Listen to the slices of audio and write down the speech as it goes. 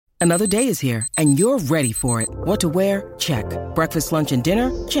Another day is here, and you're ready for it. What to wear? Check. Breakfast, lunch, and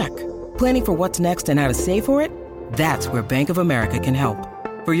dinner? Check. Planning for what's next and how to save for it? That's where Bank of America can help.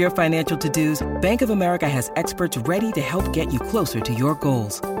 For your financial to-dos, Bank of America has experts ready to help get you closer to your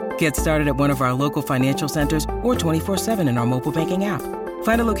goals. Get started at one of our local financial centers or 24/7 in our mobile banking app.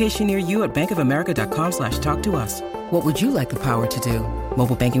 Find a location near you at bankofamerica.com/talktous. What would you like the power to do?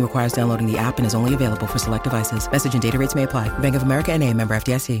 Mobile banking requires downloading the app and is only available for select devices. Message and data rates may apply. Bank of America N.A., member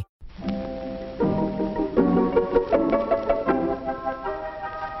FDIC.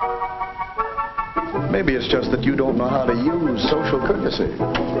 Maybe it's just that you don't know how to use social courtesy.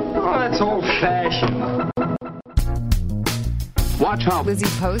 Oh, that's old-fashioned. Watch how Lizzie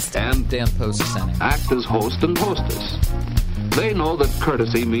Post and Dan Post-Senning act as host and hostess. They know that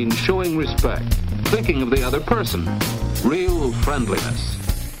courtesy means showing respect, thinking of the other person, real friendliness.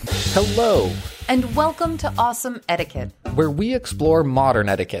 Hello, and welcome to Awesome Etiquette, where we explore modern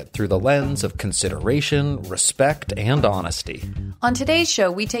etiquette through the lens of consideration, respect, and honesty. On today's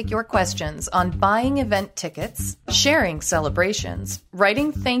show, we take your questions on buying event tickets, sharing celebrations,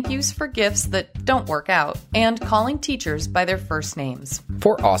 writing thank yous for gifts that don't work out, and calling teachers by their first names.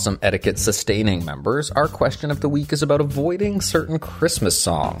 For Awesome Etiquette sustaining members, our question of the week is about avoiding certain Christmas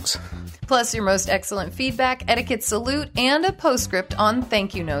songs. Plus your most excellent feedback, etiquette salute, and a postscript on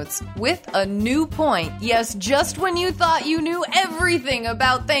thank you notes with a new point. Yes, just when you thought you knew everything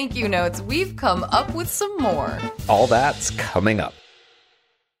about thank you notes, we've come up with some more. All that's coming up.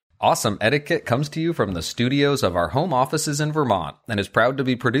 Awesome Etiquette comes to you from the studios of our home offices in Vermont and is proud to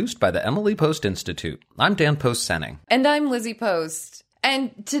be produced by the Emily Post Institute. I'm Dan Post-Senning. And I'm Lizzie Post.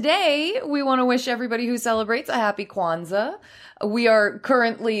 And today we want to wish everybody who celebrates a happy Kwanzaa. We are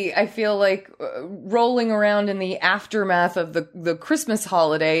currently, I feel like, rolling around in the aftermath of the Christmas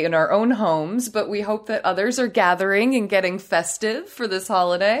holiday in our own homes, but we hope that others are gathering and getting festive for this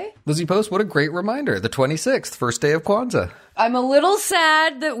holiday. Lizzie Post, what a great reminder. The 26th, first day of Kwanzaa. I'm a little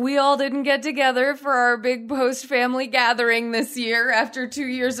sad that we all didn't get together for our big Post family gathering this year after 2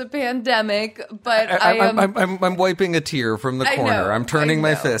 years of pandemic, but I'm wiping a tear from the corner. I'm turning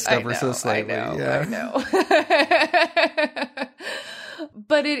my fist ever so slightly. I know.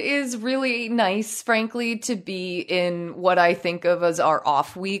 But it is really nice, frankly, to be in what I think of as our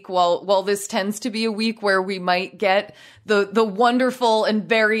off week. While this tends to be a week where we might get the wonderful and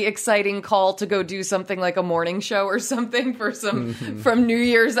very exciting call to go do something like a morning show or something for some from New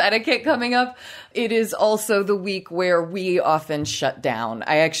Year's etiquette coming up, it is also the week where we often shut down.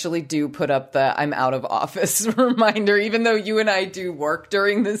 I actually do put up the I'm out of office reminder, even though you and I do work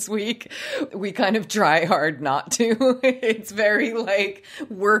during this week. We kind of try hard not to. It's very like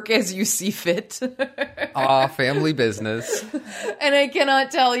work as you see fit. Family business. And I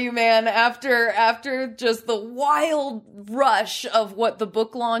cannot tell you, man, after just the wild rush of what the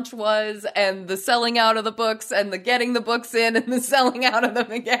book launch was and the selling out of the books and the getting the books in and the selling out of them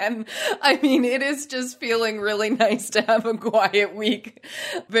again, I mean, it is just feeling really nice to have a quiet week.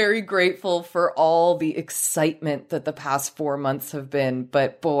 Very grateful for all the excitement that the past 4 months have been,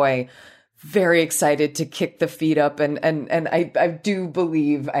 but boy, very excited to kick the feet up, and I do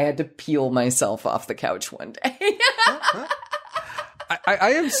believe I had to peel myself off the couch one day.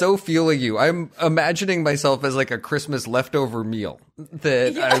 I am so feeling you. I'm imagining myself as like a Christmas leftover meal.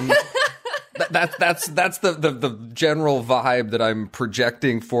 That's the general vibe that I'm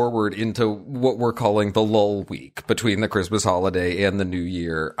projecting forward into what we're calling the lull week between the Christmas holiday and the New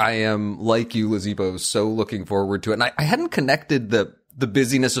Year. I am, like you, Lizzie Bose, so looking forward to it. And I hadn't connected the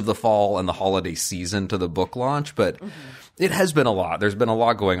busyness of the fall and the holiday season to the book launch, but it has been a lot. There's been a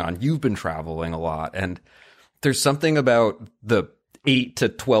lot going on. You've been traveling a lot, and there's something about the 8 to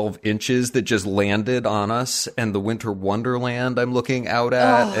 12 inches that just landed on us and the winter wonderland I'm looking out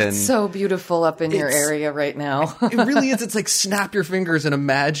at. Oh, it's so beautiful up in your area right now. It really is. It's like snap your fingers and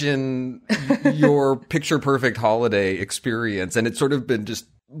imagine your picture perfect holiday experience. And it's sort of been just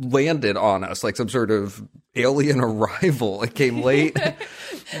landed on us like some sort of alien arrival. It came late,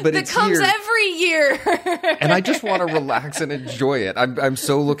 but it comes here every year. And I just want to relax and enjoy it. I'm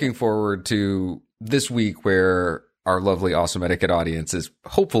so looking forward to this week where our lovely Awesome Etiquette audience is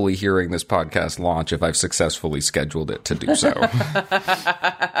hopefully hearing this podcast launch if I've successfully scheduled it to do so.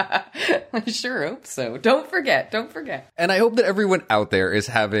 I sure hope so. Don't forget. And I hope that everyone out there is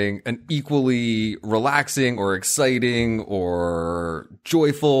having an equally relaxing or exciting or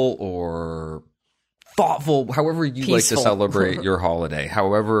joyful or thoughtful, however you peaceful. Like to celebrate your holiday,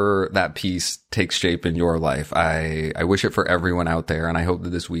 however that peace takes shape in your life. I wish it for everyone out there, and I hope that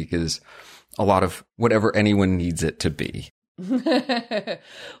this week is a lot of whatever anyone needs it to be.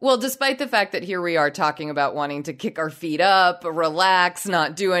 Well, despite the fact that here we are talking about wanting to kick our feet up, relax,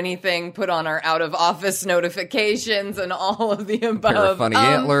 not do anything, put on our out of office notifications and all of the above. Pair of funny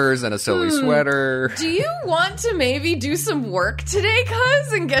antlers and a silly sweater. Do you want to maybe do some work today,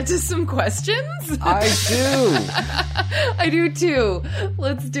 cuz, and get to some questions? I do. I do too.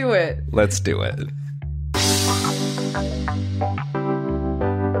 Let's do it. Let's do it.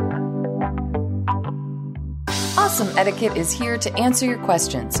 Awesome Etiquette is here to answer your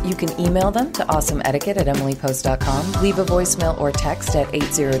questions. You can email them to awesomeetiquette@emilypost.com. Leave a voicemail or text at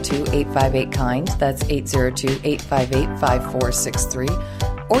 802-858-KIND. That's 802-858-5463.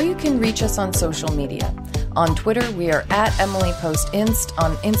 Or you can reach us on social media. On Twitter, we are at EmilyPostInst.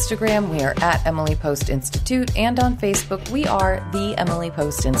 On Instagram, we are at Emily Post Institute. And on Facebook, we are the Emily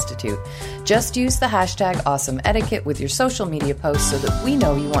Post Institute. Just use the hashtag #AwesomeEtiquette with your social media posts so that we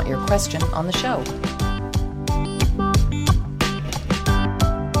know you want your question on the show.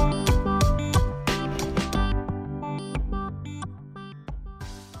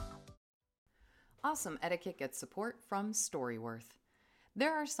 Awesome Etiquette gets support from Storyworth.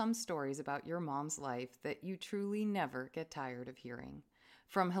 There are some stories about your mom's life that you truly never get tired of hearing.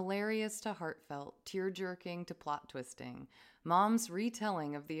 From hilarious to heartfelt, tear-jerking to plot-twisting, Mom's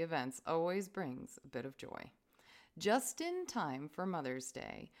retelling of the events always brings a bit of joy. Just in time for Mother's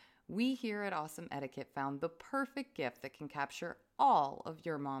Day, we here at Awesome Etiquette found the perfect gift that can capture all of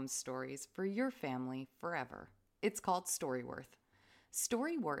your mom's stories for your family forever. It's called Storyworth.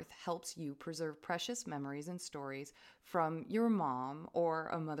 Storyworth helps you preserve precious memories and stories from your mom or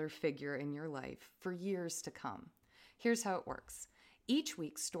a mother figure in your life for years to come. Here's how it works. Each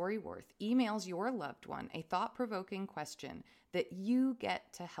week, Storyworth emails your loved one a thought-provoking question that you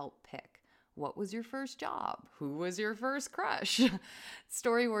get to help pick. What was your first job? Who was your first crush?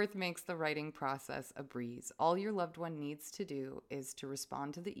 Storyworth makes the writing process a breeze. All your loved one needs to do is to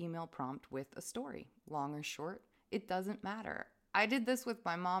respond to the email prompt with a story. Long or short, it doesn't matter. I did this with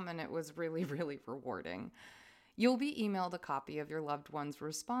my mom, and it was really, really rewarding. You'll be emailed a copy of your loved one's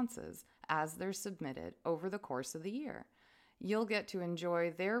responses as they're submitted over the course of the year. You'll get to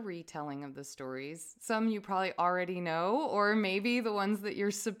enjoy their retelling of the stories. Some you probably already know, or maybe the ones that you're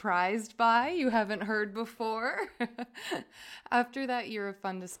surprised by you haven't heard before. After that year of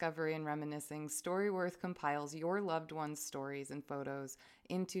fun discovery and reminiscing, Storyworth compiles your loved one's stories and photos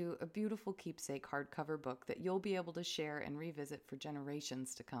into a beautiful keepsake hardcover book that you'll be able to share and revisit for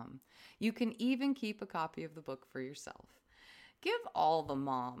generations to come. You can even keep a copy of the book for yourself. Give all the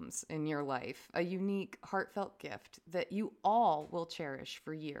moms in your life a unique, heartfelt gift that you all will cherish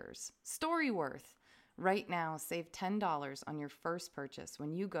for years. Storyworth. Right now, save $10 on your first purchase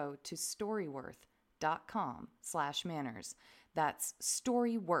when you go to storyworth.com/manners. That's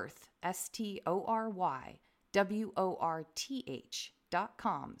Storyworth,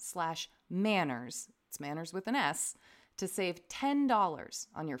 STORYWORTH.com/manners. It's manners with an S, to save $10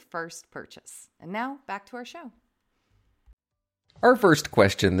 on your first purchase. And now, back to our show. Our first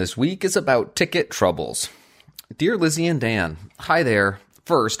question this week is about ticket troubles. Dear Lizzie and Dan, hi there.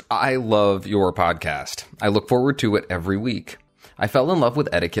 First, I love your podcast. I look forward to it every week. I fell in love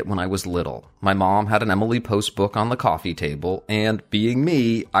with etiquette when I was little. My mom had an Emily Post book on the coffee table, and being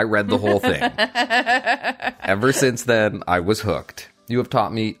me, I read the whole thing. Ever since then, I was hooked. You have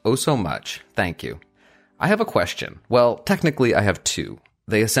taught me oh so much. Thank you. I have a question. Well, technically, I have two.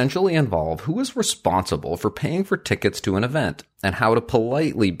 They essentially involve who is responsible for paying for tickets to an event and how to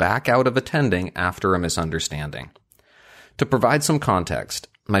politely back out of attending after a misunderstanding. To provide some context,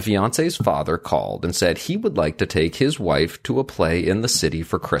 my fiance's father called and said he would like to take his wife to a play in the city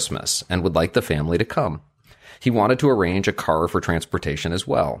for Christmas and would like the family to come. He wanted to arrange a car for transportation as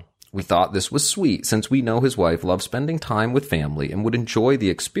well. We thought this was sweet since we know his wife loves spending time with family and would enjoy the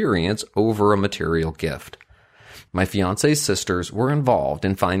experience over a material gift. My fiance's sisters were involved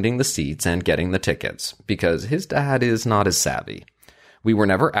in finding the seats and getting the tickets because his dad is not as savvy. We were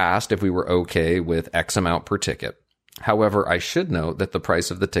never asked if we were okay with X amount per ticket. However, I should note that the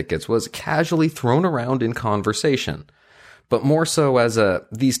price of the tickets was casually thrown around in conversation, but more so as a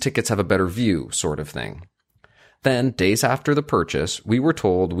these tickets have a better view sort of thing. Then, days after the purchase, we were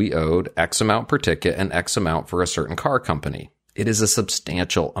told we owed X amount per ticket and X amount for a certain car company. It is a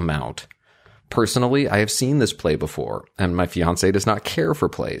substantial amount. Personally, I have seen this play before, and my fiancé does not care for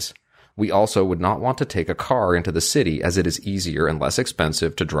plays. We also would not want to take a car into the city as it is easier and less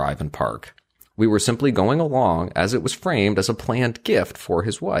expensive to drive and park. We were simply going along as it was framed as a planned gift for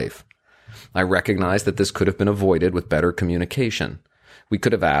his wife. I recognize that this could have been avoided with better communication. We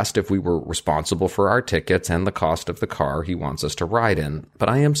could have asked if we were responsible for our tickets and the cost of the car he wants us to ride in, but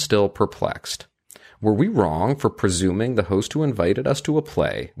I am still perplexed. Were we wrong for presuming the host who invited us to a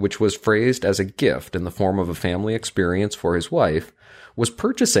play, which was phrased as a gift in the form of a family experience for his wife, was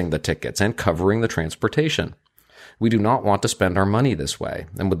purchasing the tickets and covering the transportation? We do not want to spend our money this way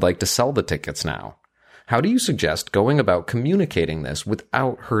and would like to sell the tickets now. How do you suggest going about communicating this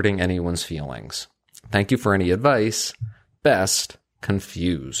without hurting anyone's feelings? Thank you for any advice. Best,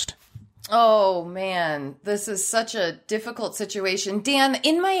 Confused. Oh, man, this is such a difficult situation. Dan,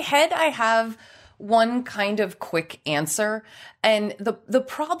 in my head, I have one kind of quick answer. And the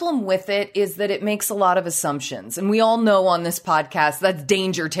problem with it is that it makes a lot of assumptions. And we all know on this podcast, that's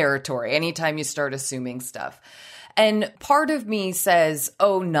danger territory anytime you start assuming stuff. And part of me says,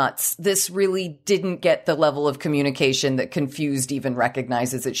 oh, nuts, this really didn't get the level of communication that Confused even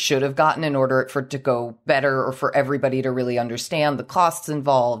recognizes it should have gotten in order for it to go better or for everybody to really understand the costs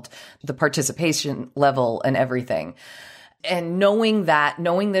involved, the participation level and everything. And knowing that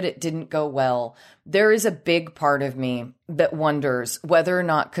it didn't go well, there is a big part of me that wonders whether or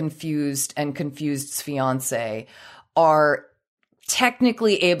not Confused and Confused's fiance are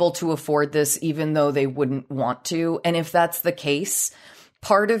technically able to afford this, even though they wouldn't want to. And if that's the case,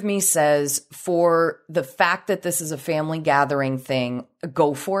 part of me says for the fact that this is a family gathering thing,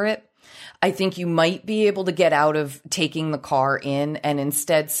 go for it. I think you might be able to get out of taking the car in and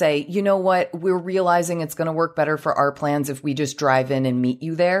instead say, you know what, we're realizing it's going to work better for our plans if we just drive in and meet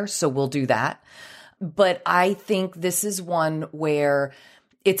you there. So we'll do that. But I think this is one where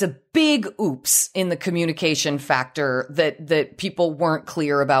it's a big oops in the communication factor that people weren't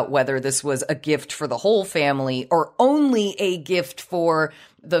clear about whether this was a gift for the whole family or only a gift for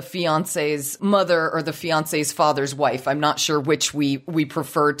the fiance's mother or the fiance's father's wife. I'm not sure which we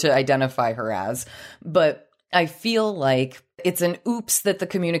prefer to identify her as, but I feel like it's an oops that the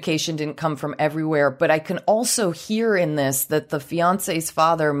communication didn't come from everywhere. But I can also hear in this that the fiance's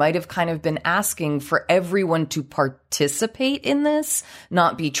father might have kind of been asking for everyone to participate in this,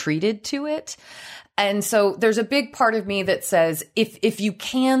 not be treated to it. And so there's a big part of me that says, if you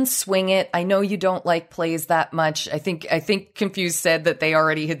can swing it, I know you don't like plays that much. I think Confused said that they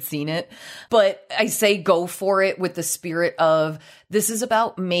already had seen it, but I say go for it with the spirit of this is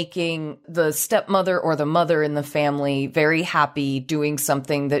about making the stepmother or the mother in the family very happy, doing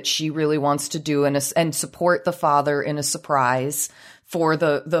something that she really wants to do and support the father in a surprise for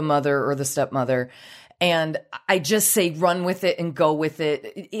the mother or the stepmother. And I just say run with it and go with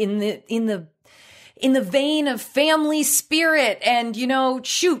it in the vein of family spirit and,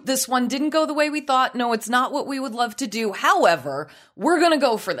 shoot, this one didn't go the way we thought. No, it's not what we would love to do. However, we're going to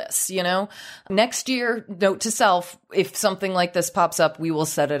go for this, Next year, note to self, if something like this pops up, we will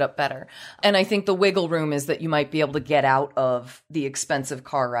set it up better. And I think the wiggle room is that you might be able to get out of the expensive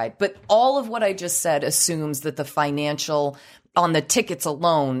car ride. But all of what I just said assumes that the financial on the tickets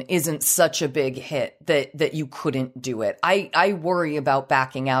alone isn't such a big hit that you couldn't do it. I worry about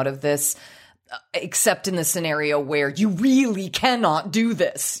backing out of this. Except in the scenario where you really cannot do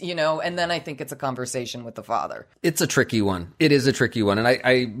this, and then I think it's a conversation with the father. It's a tricky one. It is a tricky one. And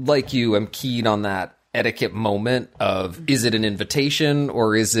I like you, I'm keen on that etiquette moment of, is it an invitation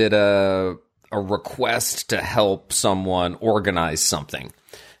or is it a request to help someone organize something?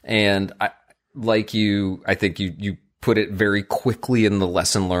 And I think you put it very quickly in the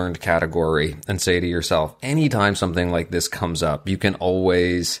lesson learned category and say to yourself, anytime something like this comes up, you can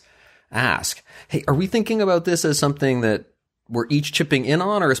always ask, hey, are we thinking about this as something that we're each chipping in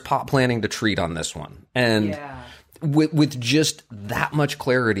on, or is Pop planning to treat on this one? And with just that much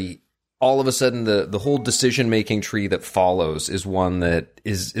clarity, all of a sudden the whole decision-making tree that follows is one that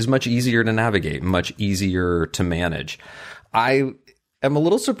is much easier to navigate, much easier to manage. I am a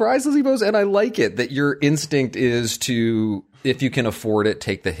little surprised, Lizzie Bose, and I like it that your instinct is to, if you can afford it,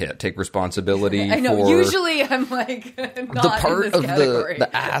 take the hit, take responsibility. I know. Usually I'm like, not the part in this of category.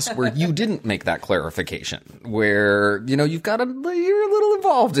 the ask where you didn't make that clarification, where, you're a little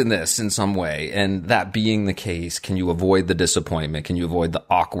involved in this in some way. And that being the case, can you avoid the disappointment? Can you avoid the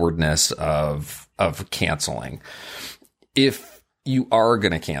awkwardness of canceling? If you are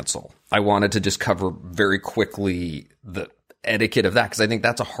going to cancel, I wanted to just cover very quickly the etiquette of that, because I think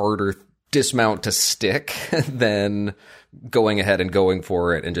that's a harder dismount to stick than going ahead and going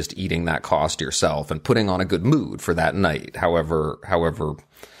for it and just eating that cost yourself and putting on a good mood for that night, however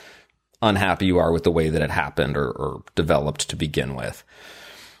unhappy you are with the way that it happened or developed to begin with.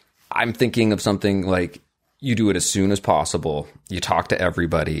 I'm thinking of something like you do it as soon as possible, you talk to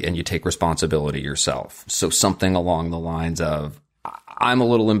everybody, and you take responsibility yourself. So something along the lines of, I'm a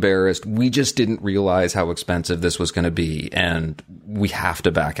little embarrassed. We just didn't realize how expensive this was going to be, and we have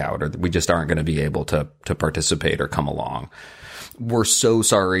to back out, or we just aren't going to be able to participate or come along. We're so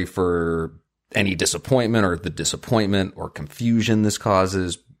sorry for any disappointment or the disappointment or confusion this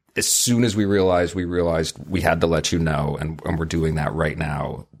causes. As soon as we realized we had to let you know, and we're doing that right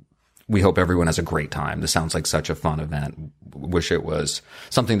now. We hope everyone has a great time. This sounds like such a fun event. Wish it was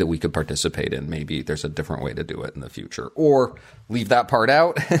something that we could participate in. Maybe there's a different way to do it in the future. Or leave that part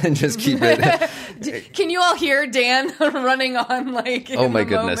out and just keep it. Can you all hear Dan running on oh my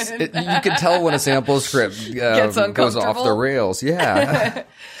goodness. You can tell when a sample script goes off the rails. Yeah.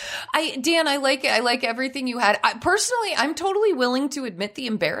 Dan, I like it. I like everything you had. Personally, I'm totally willing to admit the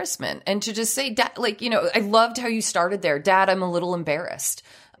embarrassment and to just say, Dad, I loved how you started there. Dad, I'm a little embarrassed.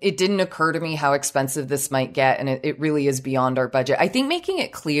 It didn't occur to me how expensive this might get, and it really is beyond our budget. I think making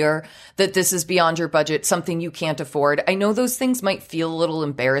it clear that this is beyond your budget, something you can't afford. I know those things might feel a little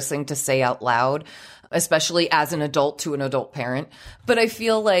embarrassing to say out loud, especially as an adult to an adult parent. But I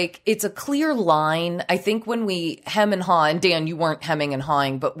feel like it's a clear line. I think when we hem and haw, and Dan, you weren't hemming and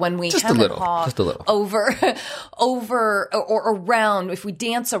hawing, but when we hem and haw over or around, if we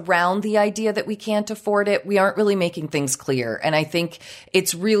dance around the idea that we can't afford it, we aren't really making things clear. And I think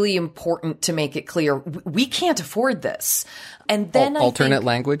it's really important to make it clear we can't afford this. And then alternate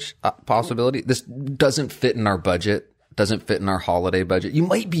language possibility. This doesn't fit in our budget, doesn't fit in our holiday budget. You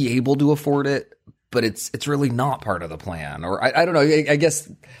might be able to afford it, but it's really not part of the plan. Or I don't know. I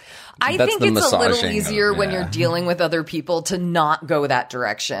guess I think it's a little easier when you're dealing with other people to not go that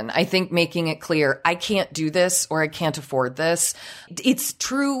direction. I think making it clear, I can't do this or I can't afford this. It's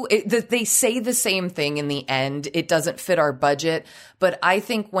true that they say the same thing in the end. It doesn't fit our budget. But I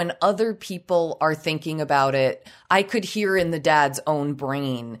think when other people are thinking about it, I could hear in the dad's own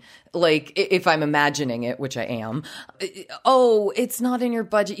brain, like if I'm imagining it, which I am, oh, it's not in your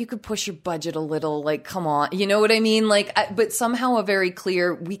budget. You could push your budget a little, like, come on. You know what I mean? But somehow a very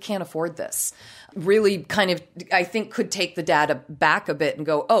clear, we can't afford this. Really kind of, I think, could take the dad back a bit and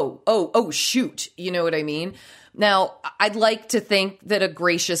go, oh, shoot. You know what I mean? Now, I'd like to think that a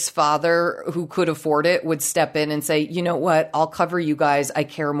gracious father who could afford it would step in and say, you know what, I'll cover you guys. I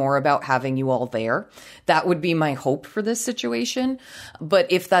care more about having you all there. That would be my hope for this situation. But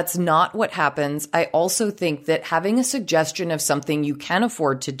if that's not what happens, I also think that having a suggestion of something you can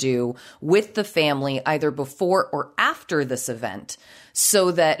afford to do with the family, either before or after this event,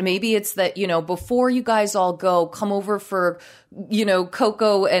 so that maybe it's that, before you guys all go, come over for,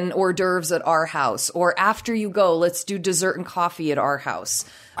 cocoa and hors d'oeuvres at our house. Or after you go, let's do dessert and coffee at our house.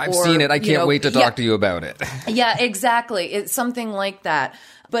 I've seen it. I can't wait to talk to you about it. Yeah, exactly. It's something like that.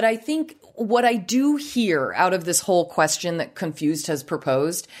 But I think what I do hear out of this whole question that Confused has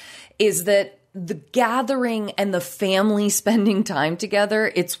proposed is that the gathering and the family spending time together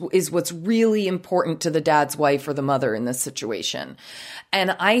is what's really important to the dad's wife or the mother in this situation.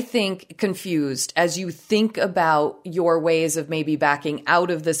 And I think, Confused, as you think about your ways of maybe backing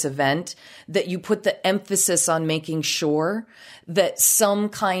out of this event, that you put the emphasis on making sure that some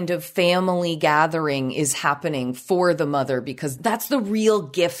kind of family gathering is happening for the mother, because that's the real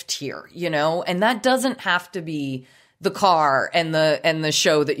gift here, and that doesn't have to be the car and the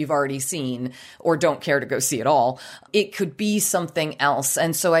show that you've already seen or don't care to go see at all. It could be something else.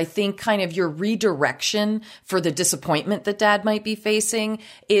 And so I think kind of your redirection for the disappointment that dad might be facing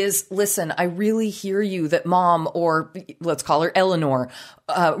is, listen, I really hear you that mom, or let's call her Eleanor,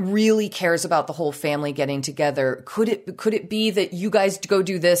 really cares about the whole family getting together. Could it be that you guys go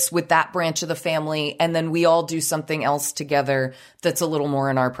do this with that branch of the family and then we all do something else together that's a little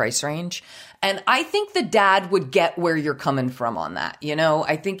more in our price range? And I think the dad would get where you're coming from on that.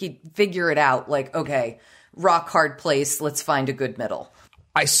 I think he'd figure it out, like, okay, rock hard place. Let's find a good middle.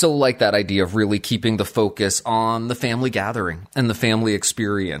 I so like that idea of really keeping the focus on the family gathering and the family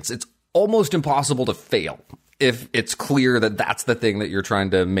experience. It's almost impossible to fail if it's clear that that's the thing that you're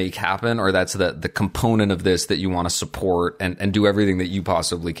trying to make happen, or that's the component of this that you want to support and do everything that you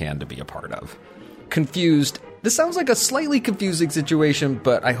possibly can to be a part of. Confused. This sounds like a slightly confusing situation,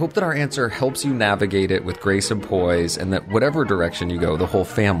 but I hope that our answer helps you navigate it with grace and poise, and that whatever direction you go, the whole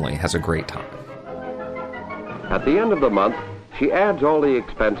family has a great time. At the end of the month, she adds all the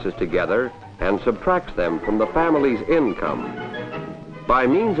expenses together and subtracts them from the family's income. By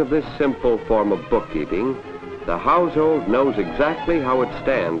means of this simple form of bookkeeping, the household knows exactly how it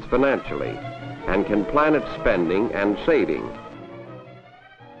stands financially and can plan its spending and saving.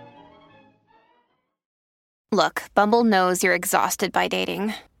 Look, Bumble knows you're exhausted by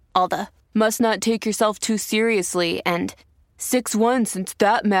dating. All the, must not take yourself too seriously, and 6'1" since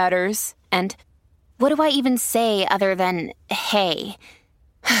that matters, and what do I even say other than, hey?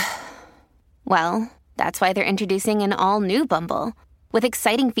 Well, that's why they're introducing an all-new Bumble, with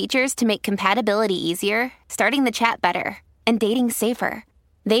exciting features to make compatibility easier, starting the chat better, and dating safer.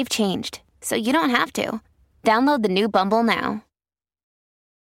 They've changed, so you don't have to. Download the new Bumble now.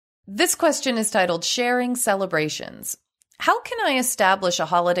 This question is titled Sharing Celebrations. How can I establish a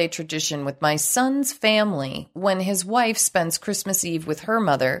holiday tradition with my son's family when his wife spends Christmas Eve with her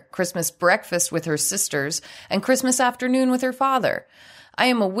mother, Christmas breakfast with her sisters, and Christmas afternoon with her father? I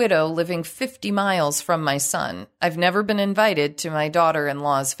am a widow living 50 miles from my son. I've never been invited to my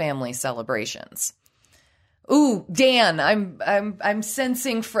daughter-in-law's family celebrations. Ooh, Dan, I'm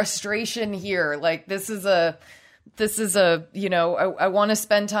sensing frustration here. Like this is a, I want to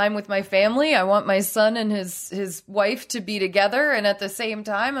spend time with my family. I want my son and his wife to be together. And at the same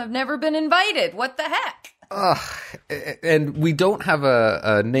time, I've never been invited. What the heck? And we don't have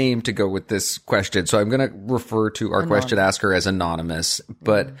a name to go with this question. So I'm going to refer to our question asker as anonymous.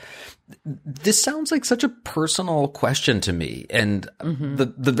 But this sounds like such a personal question to me. And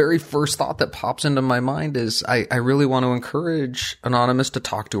the very first thought that pops into my mind is I really want to encourage Anonymous to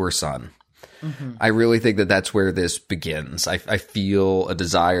talk to her son. I really think that that's where this begins. I feel a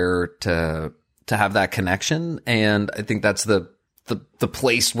desire to have that connection. And I think that's the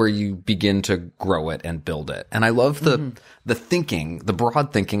place where you begin to grow it and build it. And I love the thinking, the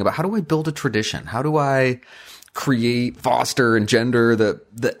broad thinking about how do I build a tradition? How do I foster, engender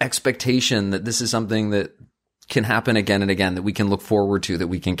the expectation that this is something that can happen again and again, that we can look forward to, that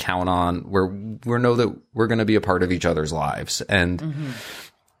we can count on, where we know that we're going to be a part of each other's lives. And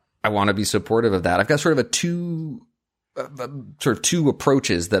I want to be supportive of that. I've got sort of two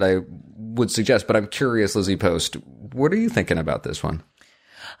approaches that I would suggest, but I'm curious, Lizzie Post, what are you thinking about this one?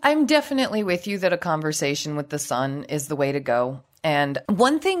 I'm definitely with you that a conversation with the son is the way to go. And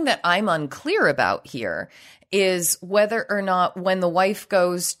one thing that I'm unclear about here is whether or not when the wife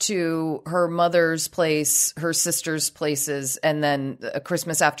goes to her mother's place, her sister's places, and then a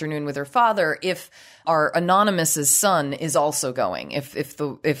Christmas afternoon with her father, if our Anonymous's son is also going, if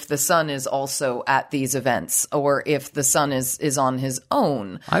the son is also at these events, or if the son is on his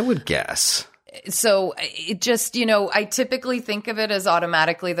own. I would guess. So it just, I typically think of it as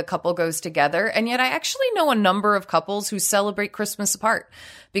automatically the couple goes together. And yet I actually know a number of couples who celebrate Christmas apart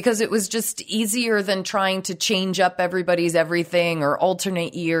because it was just easier than trying to change up everybody's everything or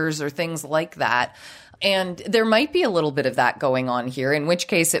alternate years or things like that. And there might be a little bit of that going on here, in which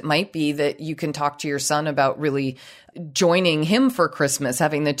case it might be that you can talk to your son about really joining him for Christmas,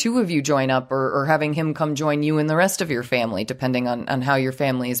 having the two of you join up, or having him come join you and the rest of your family, depending on how your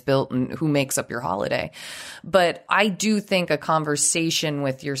family is built and who makes up your holiday. But I do think a conversation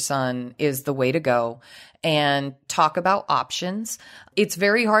with your son is the way to go, and talk about options. It's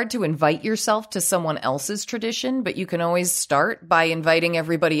very hard to invite yourself to someone else's tradition, but you can always start by inviting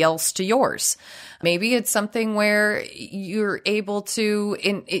everybody else to yours. Maybe it's something where you're able to,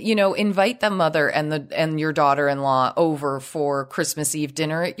 invite the mother and your daughter-in-law over for Christmas Eve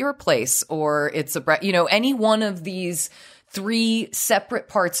dinner at your place, or it's any one of these 3 separate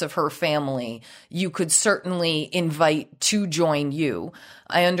parts of her family you could certainly invite to join you.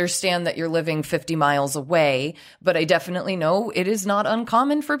 I understand that you're living 50 miles away, but I definitely know it is not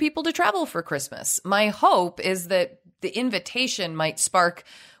uncommon for people to travel for Christmas. My hope is that the invitation might spark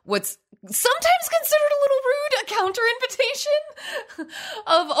what's sometimes considered a little rude, a counter invitation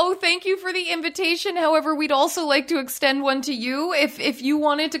of, oh, thank you for the invitation. However, we'd also like to extend one to you. If you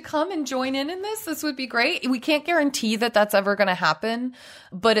wanted to come and join in this would be great. We can't guarantee that that's ever going to happen.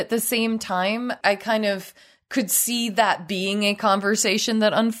 But at the same time, I kind of could see that being a conversation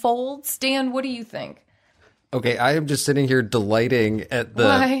that unfolds. Dan, what do you think? Okay, I am just sitting here delighting at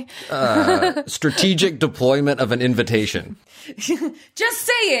the strategic deployment of an invitation. Just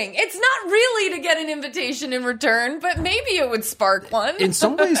saying, it's not really to get an invitation in return, but maybe it would spark one. In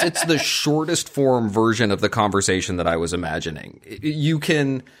some ways, it's the shortest form version of the conversation that I was imagining. You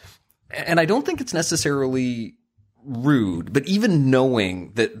can, and I don't think it's necessarily rude, but even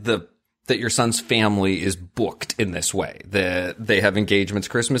knowing that your son's family is booked in this way, that they have engagements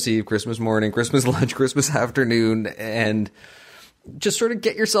Christmas Eve, Christmas morning, Christmas lunch, Christmas afternoon, and just sort of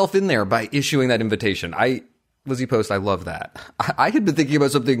get yourself in there by issuing that invitation. Lizzie Post, I love that. I had been thinking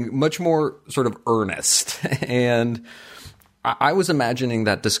about something much more sort of earnest, and I was imagining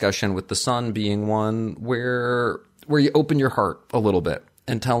that discussion with the son being one where you open your heart a little bit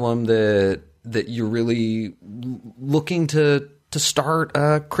and tell him that you're really looking to start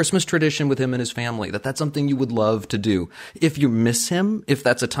a Christmas tradition with him and his family, that's something you would love to do. If you miss him, if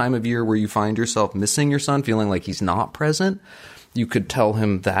that's a time of year where you find yourself missing your son, feeling like he's not present, you could tell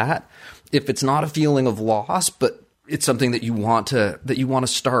him that. If it's not a feeling of loss, but it's something that you want to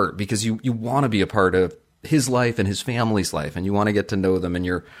start because you want to be a part of his life and his family's life, and you want to get to know them, and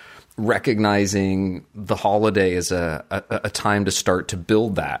you're recognizing the holiday as a time to start to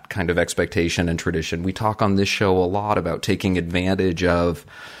build that kind of expectation and tradition. We talk on this show a lot about taking advantage of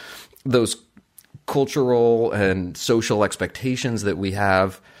those cultural and social expectations that we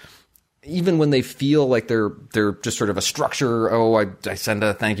have, even when they feel like they're just sort of a structure. Oh, I send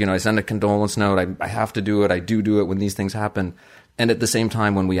a thank you note, I send a condolence note, I have to do it, I do it when these things happen. And at the same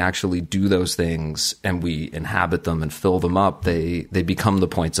time, when we actually do those things and we inhabit them and fill them up, they become the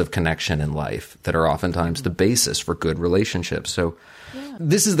points of connection in life that are oftentimes the basis for good relationships. So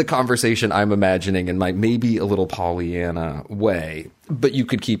this is the conversation I'm imagining in my maybe a little Pollyanna way, but you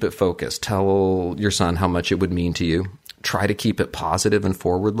could keep it focused. Tell your son how much it would mean to you. Try to keep it positive and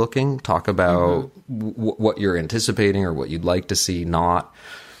forward-looking. Talk about what you're anticipating or what you'd like to see, not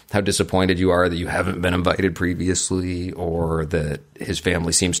how disappointed you are that you haven't been invited previously, or that his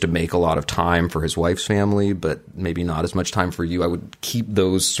family seems to make a lot of time for his wife's family, but maybe not as much time for you. I would keep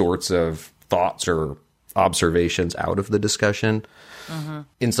those sorts of thoughts or observations out of the discussion.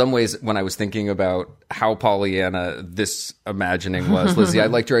 In some ways, when I was thinking about how Pollyanna this imagining was, Lizzie, I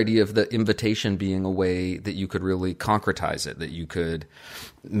liked your idea of the invitation being a way that you could really concretize it, that you could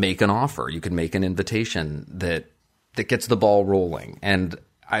make an offer, you could make an invitation that gets the ball rolling. And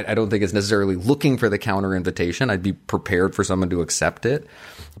I don't think it's necessarily looking for the counter invitation. I'd be prepared for someone to accept it,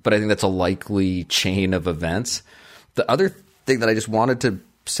 but I think that's a likely chain of events. The other thing that I just wanted to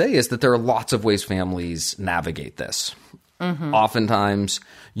say is that there are lots of ways families navigate this. Oftentimes,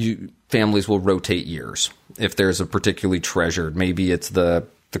 families will rotate years. If there's a particularly treasured, maybe it's the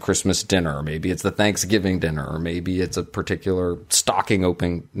Christmas dinner, maybe it's the Thanksgiving dinner, or maybe it's a particular stocking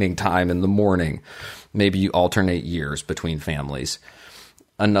opening time in the morning. Maybe you alternate years between families.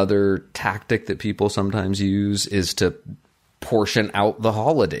 Another tactic that people sometimes use is to portion out the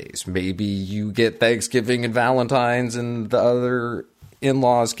holidays. Maybe you get Thanksgiving and Valentine's and the other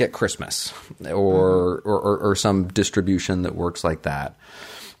in-laws get Christmas, or some distribution that works like that.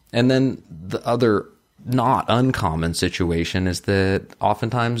 And then the other not uncommon situation is that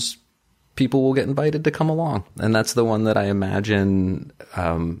oftentimes people will get invited to come along. And that's the one that I imagine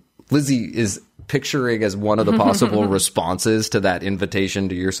Lizzie is picturing as one of the possible responses to that invitation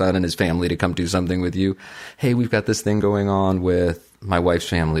to your son and his family to come do something with you. Hey, we've got this thing going on with my wife's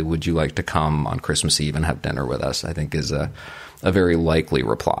family. Would you like to come on Christmas Eve and have dinner with us? I think is a very likely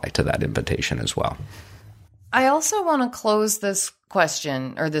reply to that invitation as well. I also want to close this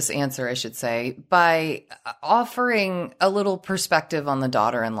question, or this answer, I should say, by offering a little perspective on the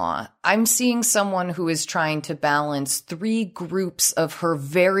daughter-in-law. I'm seeing someone who is trying to balance 3 groups of her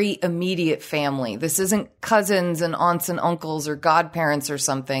very immediate family. This isn't cousins and aunts and uncles or godparents or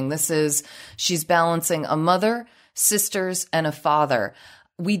something. She's balancing a mother, sisters, and a father.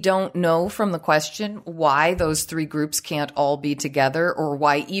 We don't know from the question why those 3 groups can't all be together, or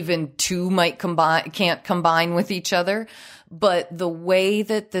why even 2 can't combine with each other. But the way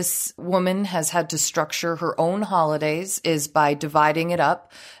that this woman has had to structure her own holidays is by dividing it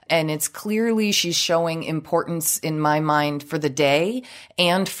up. And it's clearly she's showing importance, in my mind, for the day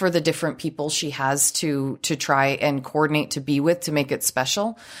and for the different people she has to try and coordinate to be with to make it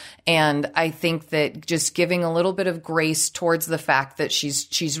special. And I think that just giving a little bit of grace towards the fact that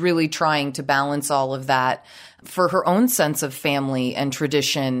she's really trying to balance all of that for her own sense of family and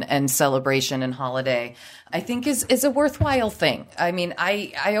tradition and celebration and holiday, I think is a worthwhile thing. I mean,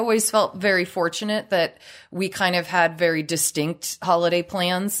 I always felt very fortunate that we kind of had very distinct holiday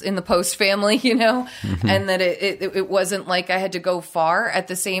plans in the Post family, and that it wasn't like I had to go far. At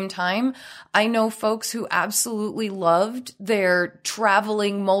the same time, I know folks who absolutely loved their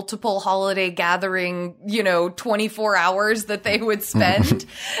traveling multiple holiday gathering, 24 hours that they would spend.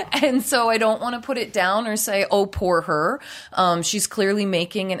 And so I don't want to put it down or say, oh, poor her. She's clearly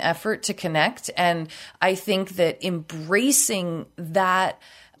making an effort to connect. And I think that embracing that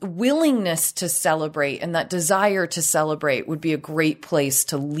willingness to celebrate and that desire to celebrate would be a great place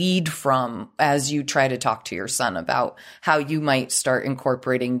to lead from as you try to talk to your son about how you might start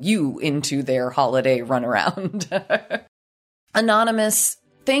incorporating you into their holiday runaround. Anonymous,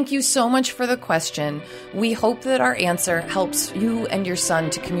 thank you so much for the question. We hope that our answer helps you and your son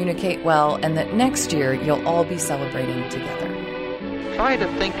to communicate well, and that next year you'll all be celebrating together. Try to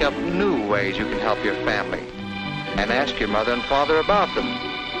think up new ways you can help your family, and ask your mother and father about them.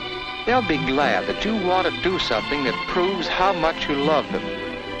 They'll be glad that you want to do something that proves how much you love them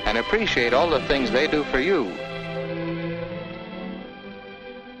and appreciate all the things they do for you.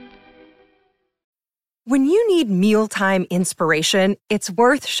 When you need mealtime inspiration, it's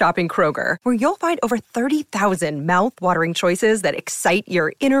worth shopping Kroger, where you'll find over 30,000 mouth-watering choices that excite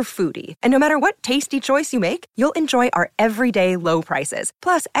your inner foodie. And no matter what tasty choice you make, you'll enjoy our everyday low prices,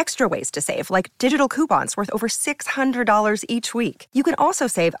 plus extra ways to save, like digital coupons worth over $600 each week. You can also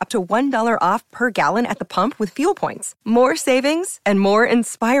save up to $1 off per gallon at the pump with fuel points. More savings and more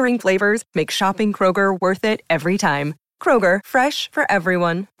inspiring flavors make shopping Kroger worth it every time. Kroger, fresh for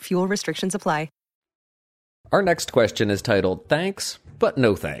everyone. Fuel restrictions apply. Our next question is titled, Thanks, but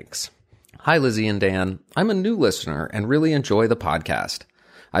no thanks. Hi, Lizzie and Dan. I'm a new listener and really enjoy the podcast.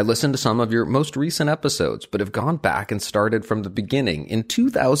 I listened to some of your most recent episodes, but have gone back and started from the beginning in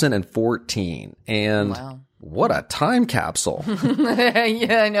 2014. And wow. What a time capsule.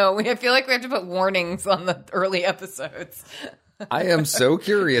 Yeah, I know. I feel like we have to put warnings on the early episodes. I am so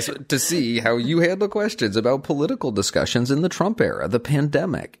curious to see how you handle questions about political discussions in the Trump era, the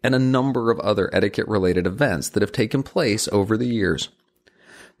pandemic, and a number of other etiquette-related events that have taken place over the years.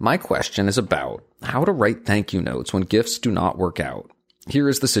 My question is about how to write thank you notes when gifts do not work out. Here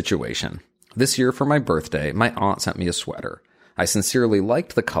is the situation. This year for my birthday, my aunt sent me a sweater. I sincerely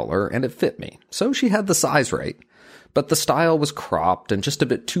liked the color and it fit me, so she had the size right. But the style was cropped and just a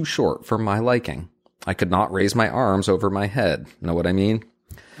bit too short for my liking. I could not raise my arms over my head. Know what I mean?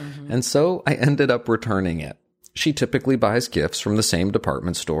 Mm-hmm. And so I ended up returning it. She typically buys gifts from the same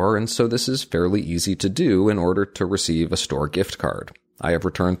department store, and so this is fairly easy to do in order to receive a store gift card. I have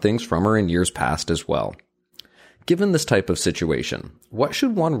returned things from her in years past as well. Given this type of situation, what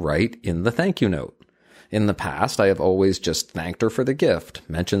should one write in the thank you note? In the past, I have always just thanked her for the gift,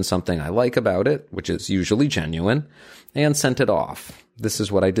 mentioned something I like about it, which is usually genuine, and sent it off. This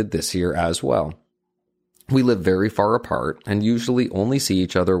is what I did this year as well. We live very far apart and usually only see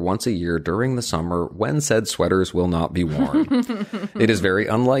each other once a year during the summer when said sweaters will not be worn. It is very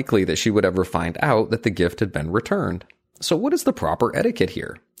unlikely that she would ever find out that the gift had been returned. So what is the proper etiquette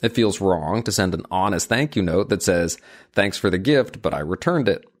here? It feels wrong to send an honest thank you note that says, thanks for the gift, but I returned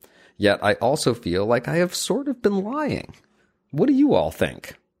it. Yet I also feel like I have sort of been lying. What do you all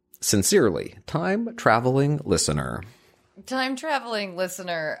think? Sincerely, time traveling listener. Time traveling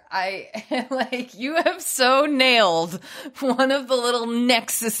listener, you have so nailed one of the little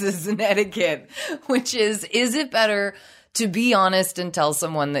nexuses in etiquette, which is it better to be honest and tell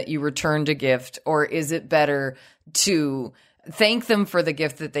someone that you returned a gift, or is it better to thank them for the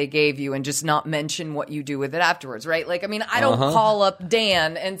gift that they gave you and just not mention what you do with it afterwards, right? Like, I mean, I don't call up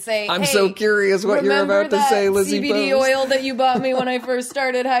Dan and say, I'm so curious what you're about to say, Lizzie CBD Bose. oil that you bought me when I first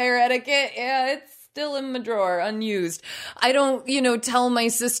started Higher Etiquette? Yeah, it's still in my drawer, unused. I don't, tell my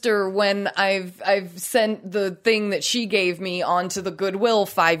sister when I've sent the thing that she gave me onto the Goodwill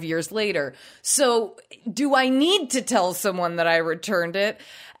 5 years later. So do I need to tell someone that I returned it?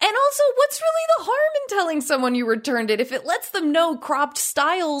 And also, what's really the harm in telling someone you returned it? If it lets them know cropped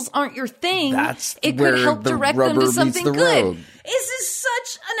styles aren't your thing, it could help direct them to something good. This is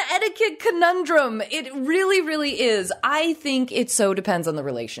such an etiquette conundrum. It really, really is. I think it so depends on the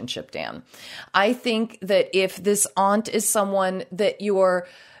relationship, Dan. I think that if this aunt is someone that you're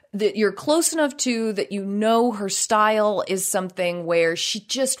close enough to, that you know her style is something where she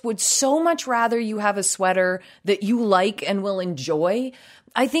just would so much rather you have a sweater that you like and will enjoy,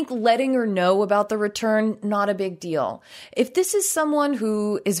 I think letting her know about the return, not a big deal. If this is someone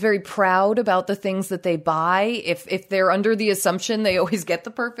who is very proud about the things that they buy, if they're under the assumption they always get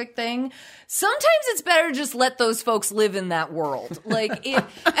the perfect thing, sometimes it's better to just let those folks live in that world.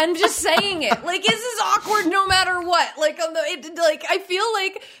 And just saying it. Like, this is awkward no matter what. I feel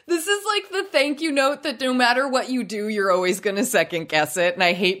like this is like the thank you note that no matter what you do, you're always going to second guess it. And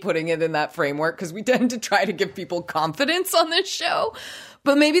I hate putting it in that framework because we tend to try to give people confidence on this show.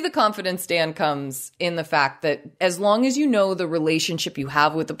 But maybe the confidence, Dan, comes in the fact that as long as you know the relationship you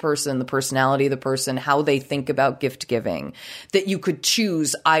have with the person, the personality of the person, how they think about gift giving, that you could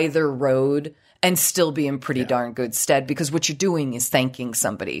choose either road and still be in pretty darn good stead, because what you're doing is thanking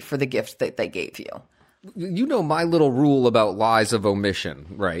somebody for the gift that they gave you. You know my little rule about lies of omission,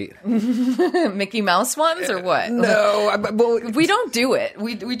 right? Mickey Mouse ones or what? No. We don't do it.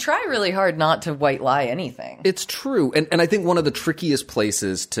 We try really hard not to white lie anything. It's true. And I think one of the trickiest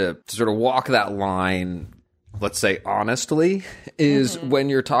places to sort of walk that line, let's say honestly, is when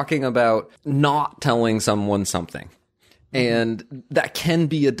you're talking about not telling someone something. And that can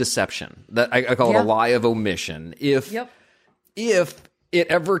be a deception. That I call it a lie of omission. If it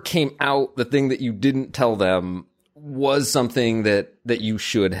ever came out, the thing that you didn't tell them was something that you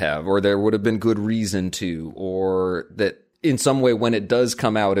should have, or there would have been good reason to, or that in some way when it does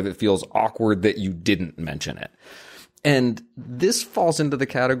come out, if it feels awkward that you didn't mention it. And this falls into the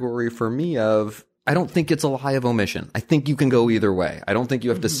category for me of I don't think it's a lie of omission. I think you can go either way. I don't think you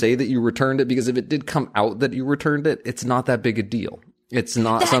have to say that you returned it, because if it did come out that you returned it, it's not that big a deal. It's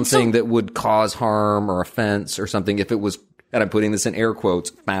not something that would cause harm or offense or something if it was, and I'm putting this in air quotes,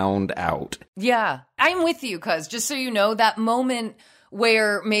 found out. Yeah, I'm with you, cuz just so you know, that moment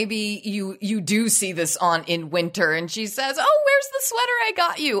where maybe you do see this on in winter and she says, "Oh, where's the sweater I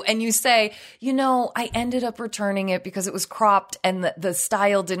got you?" And you say, I ended up returning it because it was cropped and the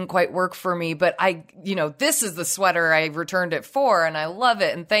style didn't quite work for me, but this is the sweater I returned it for and I love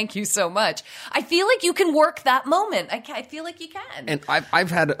it and thank you so much. I feel like you can work that moment. I feel like you can. And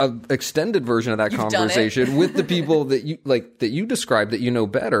I've had an extended version of that conversation with the people that you described that you know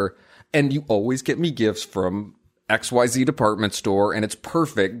better, and you always get me gifts from XYZ department store, and it's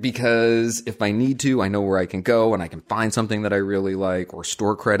perfect because if I need to, I know where I can go and I can find something that I really like, or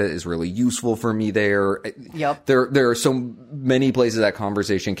store credit is really useful for me there. Yep. There are so many places that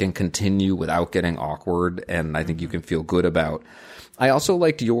conversation can continue without getting awkward, and I think you can feel good about. I also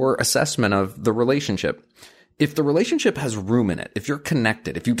liked your assessment of the relationship. If the relationship has room in it, if you're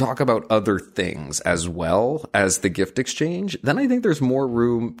connected, if you talk about other things as well as the gift exchange, then I think there's more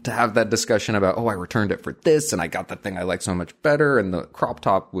room to have that discussion about, I returned it for this and I got that thing I like so much better. And the crop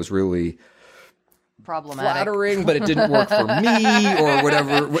top was really problematic, flattering, but it didn't work for me or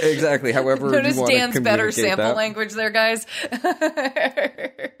whatever. Exactly. However, notice you want Dan's to better sample that. language there, guys.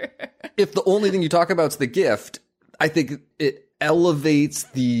 If the only thing you talk about is the gift, I think it elevates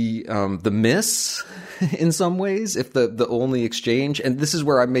the miss in some ways, if the only exchange, and this is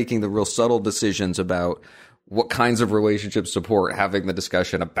where I'm making the real subtle decisions about what kinds of relationships support having the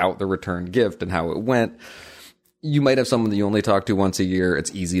discussion about the returned gift and how it went. You might have someone that you only talk to once a year.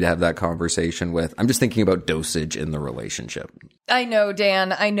 It's easy to have that conversation with. I'm just thinking about dosage in the relationship. I know,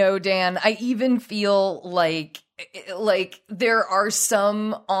 Dan. I even feel like there are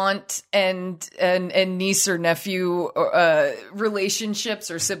some aunt and niece or nephew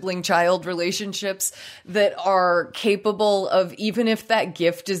relationships or sibling child relationships that are capable of, even if that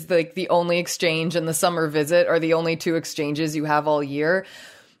gift is like the only exchange and the summer visit are the only two exchanges you have all year,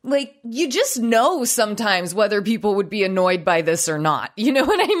 like, you just know sometimes whether people would be annoyed by this or not. You know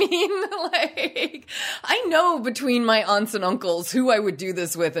what I mean? Like, I know between my aunts and uncles who I would do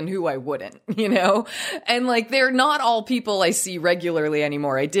this with and who I wouldn't, And like, they're not all people I see regularly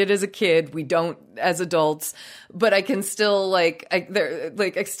anymore. I did as a kid. We don't as adults, but I can still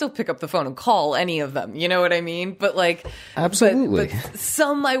I still pick up the phone and call any of them. You know what I mean? But like, absolutely. But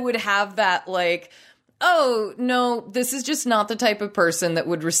some I would have that like, oh, no, this is just not the type of person that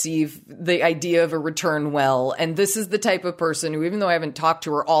would receive the idea of a return well. And this is the type of person who, even though I haven't talked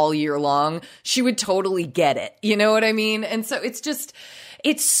to her all year long, she would totally get it. You know what I mean? And so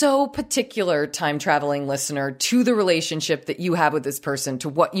it's so particular, time traveling listener, to the relationship that you have with this person, to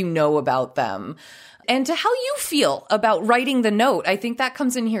what you know about them, and to how you feel about writing the note. I think that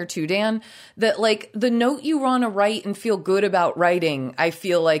comes in here too, Dan, that like the note you want to write and feel good about writing, I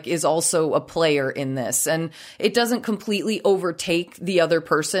feel like is also a player in this. And it doesn't completely overtake the other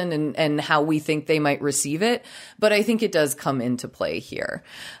person and how we think they might receive it, but I think it does come into play here.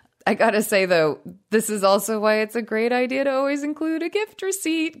 I gotta say, though, this is also why it's a great idea to always include a gift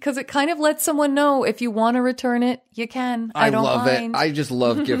receipt, because it kind of lets someone know if you want to return it, you can. I don't love mind. it. I just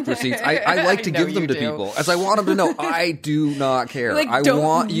love gift receipts. I like to give them to people, as I want them to know I do not care. Like, I don't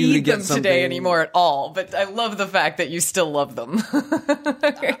want you to need get them something today anymore at all, but I love the fact that you still love them.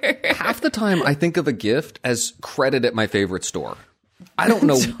 Half the time, I think of a gift as credit at my favorite store. I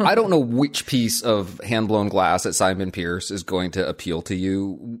don't know which piece of hand-blown glass at Simon Pierce is going to appeal to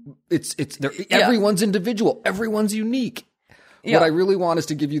you. Everyone's individual. Everyone's unique. Yeah. What I really want is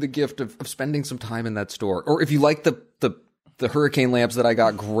to give you the gift of spending some time in that store. Or if you like the hurricane lamps that I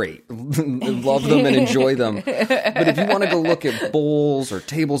got, great. Love them and enjoy them. But if you want to go look at bowls or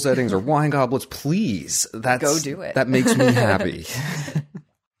table settings or wine goblets, please. Go do it. That makes me happy.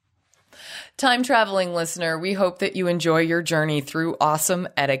 Time traveling listener, we hope that you enjoy your journey through awesome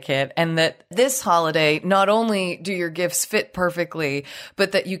etiquette, and that this holiday, not only do your gifts fit perfectly,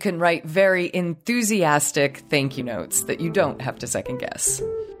 but that you can write very enthusiastic thank you notes that you don't have to second guess.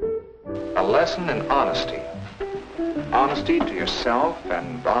 A lesson in honesty. Honesty to yourself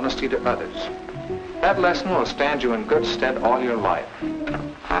and honesty to others. That lesson will stand you in good stead all your life.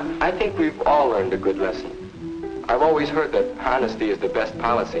 I think we've all learned a good lesson. I've always heard that honesty is the best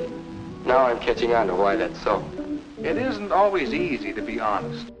policy. Now I'm catching on to why that's so. It isn't always easy to be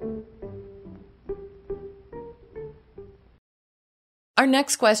honest. Our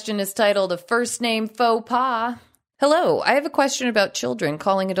next question is titled A First Name Faux Pas. Hello, I have a question about children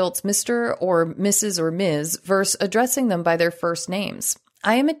calling adults Mr. or Mrs. or Ms. versus addressing them by their first names.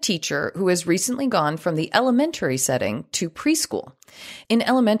 I am a teacher who has recently gone from the elementary setting to preschool. In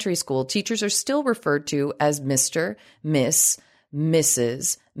elementary school, teachers are still referred to as Mr., Miss,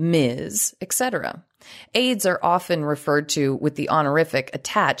 Mrs., Ms., etc. Aides are often referred to with the honorific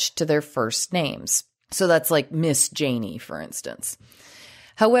attached to their first names. So that's like Miss Janie, for instance.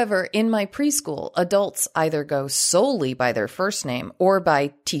 However, in my preschool, adults either go solely by their first name or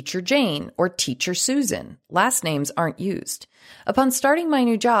by Teacher Jane or Teacher Susan. Last names aren't used. Upon starting my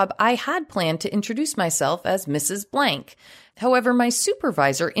new job, I had planned to introduce myself as Mrs. Blank. However, my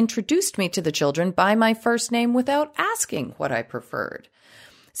supervisor introduced me to the children by my first name without asking what I preferred.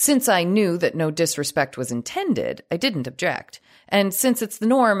 Since I knew that no disrespect was intended, I didn't object. And since it's the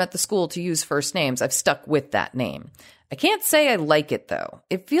norm at the school to use first names, I've stuck with that name. I can't say I like it, though.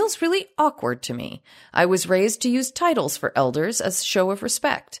 It feels really awkward to me. I was raised to use titles for elders as a show of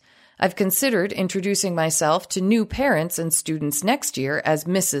respect. I've considered introducing myself to new parents and students next year as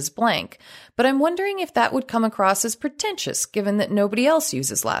Mrs. Blank, but I'm wondering if that would come across as pretentious, given that nobody else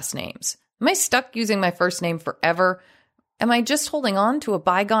uses last names. Am I stuck using my first name forever? Am I just holding on to a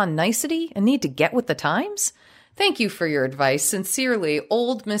bygone nicety and need to get with the times? Thank you for your advice. Sincerely,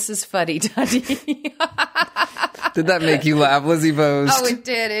 old Mrs. Fuddy Duddy. Did that make you laugh, Lizzie Post? Oh, it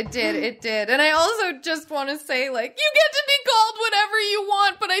did. And I also just want to say, you get to be called whatever you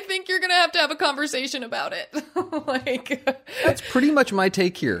want, but I think you're going to have a conversation about it. That's pretty much my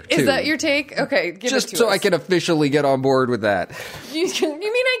take here, too. Is that your take? Okay, give just it to so us. I can officially get on board with that. You mean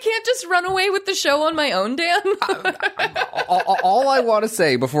I can't just run away with the show on my own, Dan? All I want to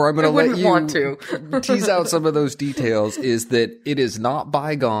say before I'm going to let you tease out some of those details is that it is not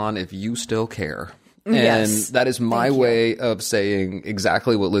bygone if you still care. And yes. That is my way of saying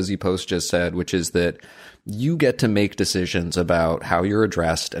exactly what Lizzie Post just said, which is that you get to make decisions about how you're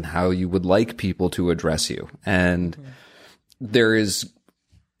addressed and how you would like people to address you. And there is,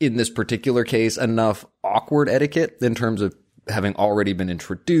 in this particular case, enough awkward etiquette in terms of having already been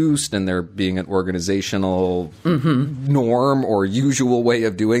introduced and there being an organizational norm or usual way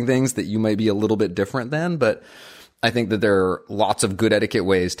of doing things that you might be a little bit different than. But I think that there are lots of good etiquette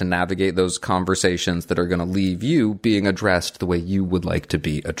ways to navigate those conversations that are going to leave you being addressed the way you would like to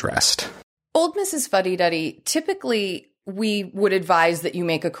be addressed. Old Mrs. Fuddy Duddy, typically we would advise that you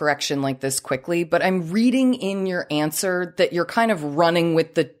make a correction like this quickly, but I'm reading in your answer that you're kind of running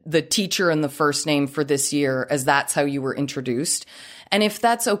with the teacher and the first name for this year as that's how you were introduced. And if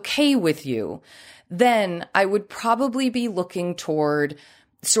that's okay with you, then I would probably be looking toward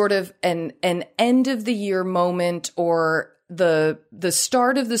sort of an end of the year moment or the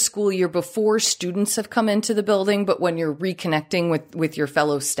start of the school year before students have come into the building, but when you're reconnecting with your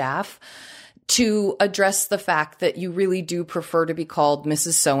fellow staff, to address the fact that you really do prefer to be called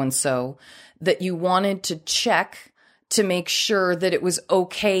Mrs. So-and-so, that you wanted to check to make sure that it was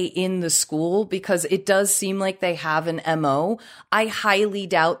okay in the school, because it does seem like they have an MO. I highly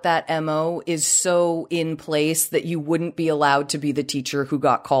doubt that MO is so in place that you wouldn't be allowed to be the teacher who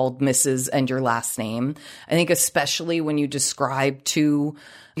got called Mrs. and your last name. I think especially when you describe to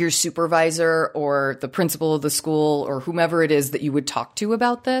your supervisor or the principal of the school or whomever it is that you would talk to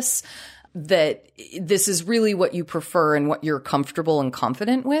about this, that this is really what you prefer and what you're comfortable and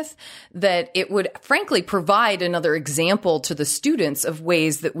confident with, that it would frankly provide another example to the students of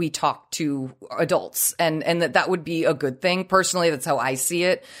ways that we talk to adults, and that would be a good thing. Personally, that's how I see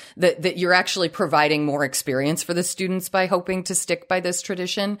it, that you're actually providing more experience for the students by hoping to stick by this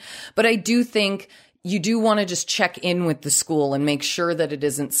tradition. But I do think you do want to just check in with the school and make sure that it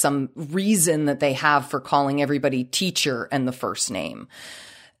isn't some reason that they have for calling everybody teacher and the first name.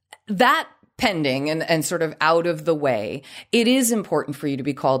 That pending and sort of out of the way, it is important for you to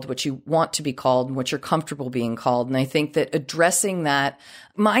be called what you want to be called and what you're comfortable being called. And I think that addressing that,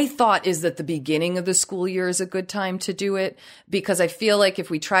 my thought is that the beginning of the school year is a good time to do it, because I feel like if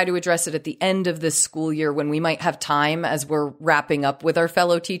we try to address it at the end of this school year, when we might have time as we're wrapping up with our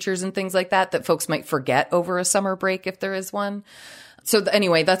fellow teachers and things like that, that folks might forget over a summer break if there is one. So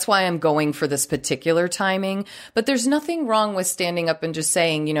anyway, that's why I'm going for this particular timing. But there's nothing wrong with standing up and just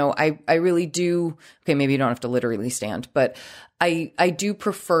saying, I really do. Okay, maybe you don't have to literally stand, but I do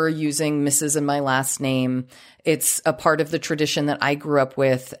prefer using Mrs. in my last name. It's a part of the tradition that I grew up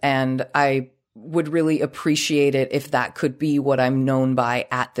with, and I would really appreciate it if that could be what I'm known by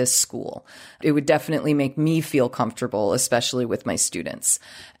at this school. It would definitely make me feel comfortable, especially with my students.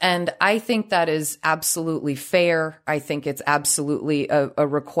 And I think that is absolutely fair. I think it's absolutely a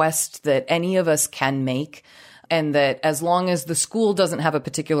request that any of us can make. and that as long as the school doesn't have a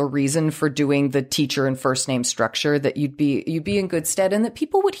particular reason for doing the teacher and first name structure, that you'd be in good stead, and that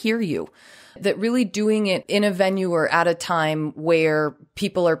people would hear you. That really doing it in a venue or at a time where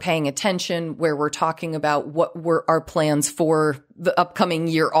people are paying attention, where we're talking about what our plans for the upcoming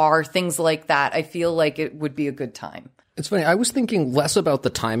year are, things like that, I feel like it would be a good time. It's funny. I was thinking less about the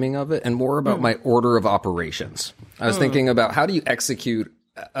timing of it and more about my order of operations. I was thinking about how do you execute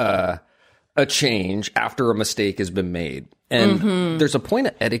a change after a mistake has been made. And there's a point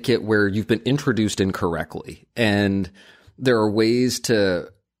of etiquette where you've been introduced incorrectly. And there are ways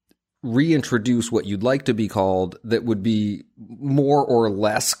to reintroduce what you'd like to be called that would be more or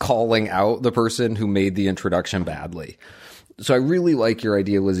less calling out the person who made the introduction badly. So I really like your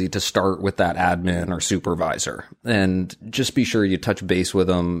idea, Lizzie, to start with that admin or supervisor and just be sure you touch base with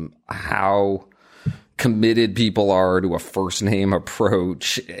them how committed people are to a first name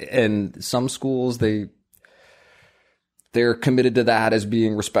approach. And some schools, they're committed to that as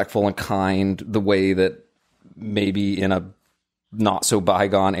being respectful and kind, the way that maybe in a not so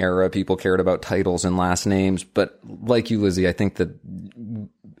bygone era, people cared about titles and last names. But like you, Lizzie, I think that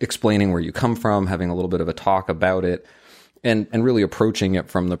explaining where you come from, having a little bit of a talk about it, and really approaching it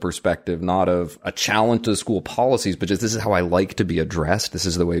from the perspective not of a challenge to the school policies, but just this is how I like to be addressed. This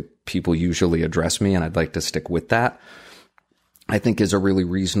is the way people usually address me, and I'd like to stick with that, I think is a really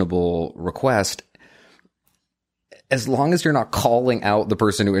reasonable request. As long as you're not calling out the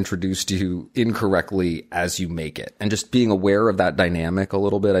person who introduced you incorrectly as you make it. And just being aware of that dynamic a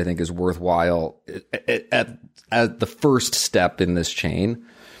little bit, I think is worthwhile at the first step in this chain.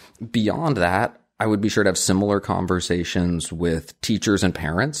 Beyond that, I would be sure to have similar conversations with teachers and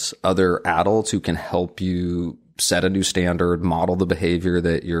parents, other adults who can help you set a new standard, model the behavior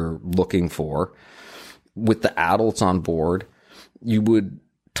that you're looking for. With the adults on board, you would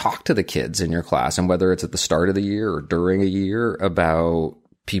talk to the kids in your class, and whether it's at the start of the year or during a year, about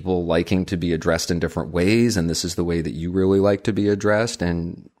people liking to be addressed in different ways. And this is the way that you really like to be addressed.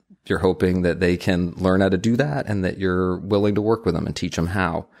 And you're hoping that they can learn how to do that and that you're willing to work with them and teach them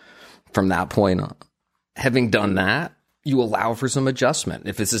how. From that point on, having done that, you allow for some adjustment.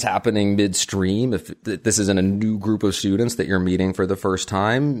 If this is happening midstream, if this isn't a new group of students that you're meeting for the first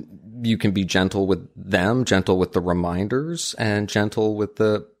time, you can be gentle with them, gentle with the reminders, and gentle with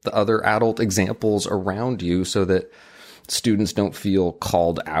the other adult examples around you so that students don't feel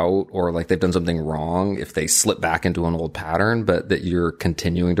called out or like they've done something wrong if they slip back into an old pattern, but that you're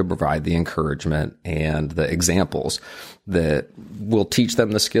continuing to provide the encouragement and the examples that will teach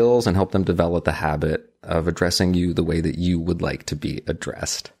them the skills and help them develop the habit of addressing you the way that you would like to be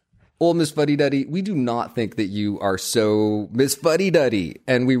addressed. Well, Miss Fuddy-Duddy, we do not think that you are so Miss Fuddy-Duddy,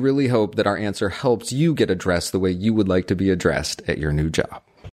 and we really hope that our answer helps you get addressed the way you would like to be addressed at your new job.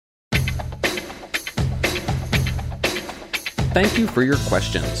 Thank you for your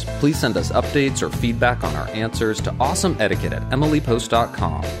questions. Please send us updates or feedback on our answers to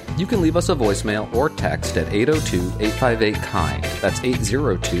awesomeetiquette@emilypost.com. You can leave us a voicemail or text at 802-858-KIND. That's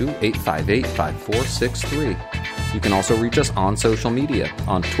 802-858-5463. You can also reach us on social media.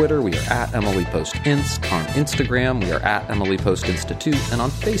 On Twitter, we are at EmilyPostInst. On Instagram, we are at EmilyPostInstitute. And on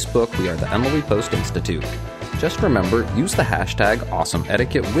Facebook, we are the Emily Post Institute. Just remember, use the hashtag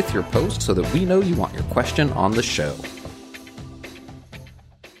AwesomeEtiquette with your post so that we know you want your question on the show.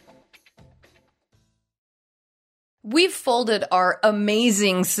 We've folded our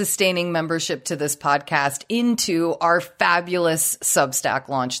amazing sustaining membership to this podcast into our fabulous Substack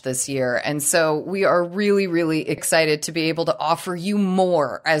launch this year. And so we are really, really excited to be able to offer you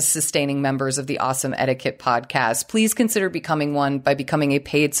more as sustaining members of the Awesome Etiquette podcast. Please consider becoming one by becoming a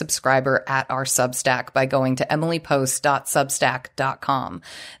paid subscriber at our Substack by going to emilypost.substack.com.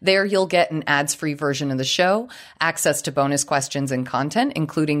 There you'll get an ads-free version of the show, access to bonus questions and content,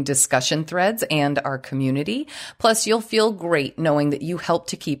 including discussion threads and our community. Plus, you'll feel great knowing that you help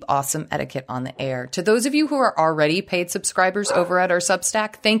to keep Awesome Etiquette on the air. To those of you who are already paid subscribers over at our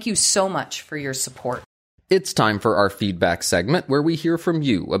Substack, thank you so much for your support. It's time for our feedback segment where we hear from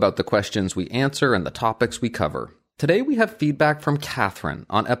you about the questions we answer and the topics we cover. Today we have feedback from Catherine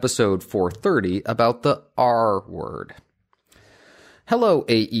on episode 430 about the R word. Hello,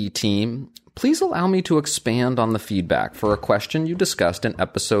 AE team. Please allow me to expand on the feedback for a question you discussed in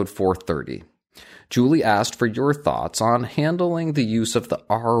episode 430. Julie asked for your thoughts on handling the use of the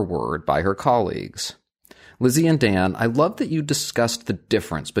R word by her colleagues. Lizzie and Dan, I love that you discussed the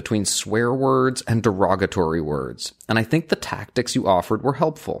difference between swear words and derogatory words, and I think the tactics you offered were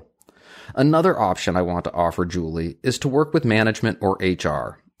helpful. Another option I want to offer Julie is to work with management or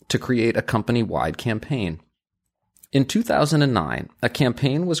HR to create a company-wide campaign. In 2009, a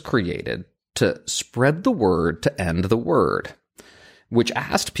campaign was created to Spread the Word to End the Word, which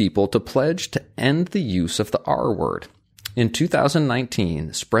asked people to pledge to end the use of the R word. In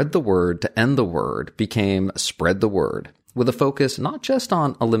 2019, Spread the Word to End the Word became Spread the Word, with a focus not just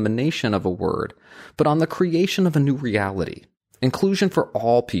on elimination of a word, but on the creation of a new reality, inclusion for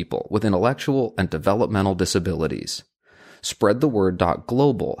all people with intellectual and developmental disabilities.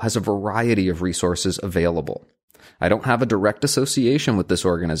 SpreadTheWord.global has a variety of resources available. I don't have a direct association with this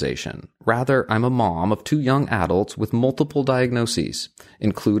organization. Rather, I'm a mom of 2 young adults with multiple diagnoses,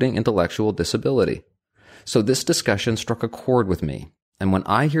 including intellectual disability. So this discussion struck a chord with me. And when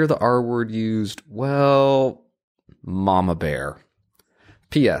I hear the R word used, well, Mama Bear.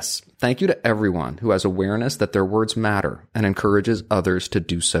 P.S. Thank you to everyone who has awareness that their words matter and encourages others to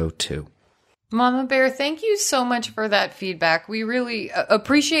do so too. Mama Bear, thank you so much for that feedback. We really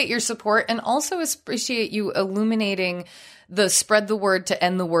appreciate your support and also appreciate you illuminating the Spread the Word to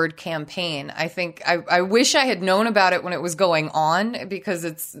End the Word campaign. I think I wish I had known about it when it was going on, because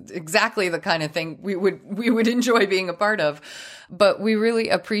it's exactly the kind of thing we would enjoy being a part of. But we really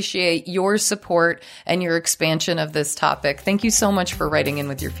appreciate your support and your expansion of this topic. Thank you so much for writing in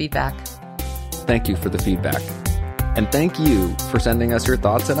with your feedback. Thank you for the feedback. And thank you for sending us your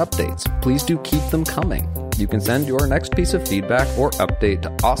thoughts and updates. Please do keep them coming. You can send your next piece of feedback or update to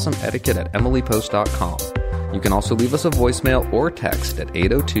awesomeetiquette@emilypost.com. You can also leave us a voicemail or text at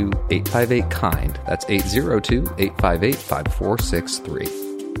 802-858-KIND. That's 802-858-5463.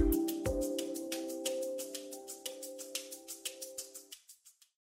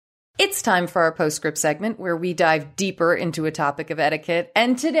 It's time for our postscript segment where we dive deeper into a topic of etiquette.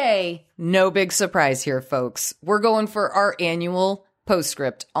 And today, no big surprise here, folks. We're going for our annual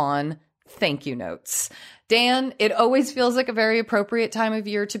postscript on thank you notes. Dan, it always feels like a very appropriate time of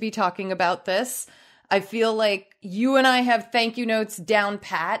year to be talking about this. I feel like you and I have thank you notes down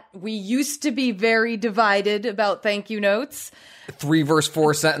pat. We used to be very divided about thank you notes. 3 verse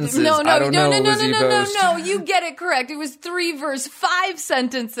 4 sentences. No. You You get it correct. It was 3 verse 5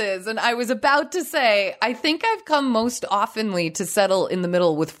 sentences. And I was about to say, I think I've come most oftenly to settle in the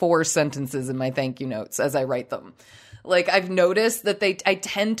middle with 4 sentences in my thank you notes as I write them. Like, I've noticed that I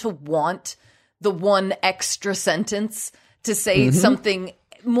tend to want the one extra sentence to say something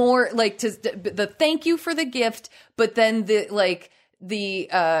more, like the thank you for the gift, but then the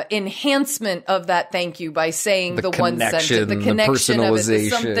enhancement of that thank you by saying the one sentence, the connection of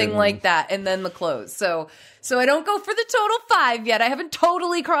it, something like that, and then the close. So I don't go for the total 5 yet. I haven't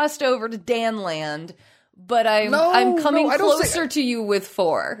totally crossed over to Dan land, but I'm coming closer to you with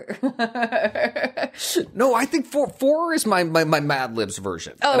 4. No, I think 4 is my Mad Libs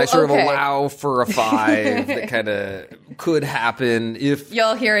version. And I sort of allow for a 5 that kind of could happen if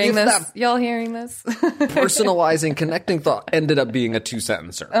y'all hearing this. Personalizing, connecting thought ended up being a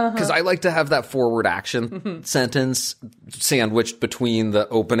 2-sentencer. Because I like to have that forward action sentence sandwiched between the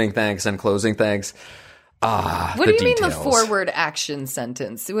opening thanks and closing thanks. What do you mean the forward action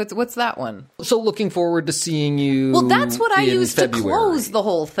sentence? What's that one? So looking forward to seeing you. Well, that's what I use February. to close the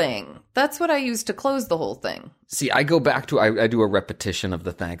whole thing. That's what I use to close the whole thing. See, I go back to, I do a repetition of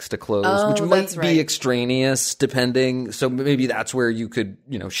the thanks to close, which might be extraneous depending. So maybe that's where you could,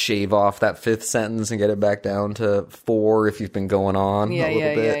 shave off that 5th sentence and get it back down to 4 if you've been going on a little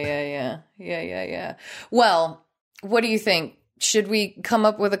bit. Yeah. Well, what do you think? Should we come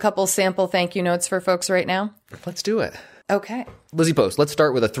up with a couple sample thank you notes for folks right now? Let's do it. Okay. Lizzie Post, let's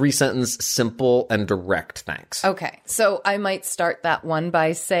start with a 3-sentence, simple and direct thanks. Okay. So I might start that one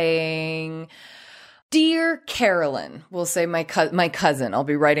by saying, Dear Carolyn, we'll say my cousin. I'll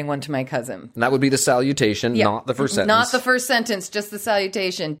be writing one to my cousin. And that would be the salutation, not the first sentence. Not the first sentence, just the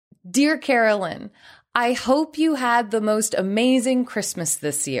salutation. Dear Carolyn, I hope you had the most amazing Christmas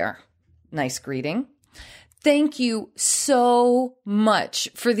this year. Nice greeting. Thank you so much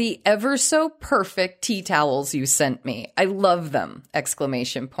for the ever so perfect tea towels you sent me. I love them! ! I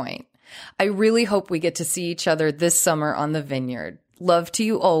really hope we get to see each other this summer on the vineyard. Love to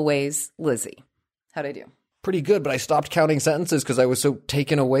you always, Lizzie. How'd I do? Pretty good, but I stopped counting sentences because I was so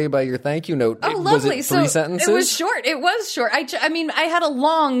taken away by your thank you note. Oh, lovely. Was it 3 sentences? It was short. I mean, I had a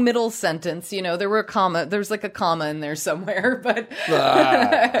long middle sentence. There were there's like a comma in there somewhere, but...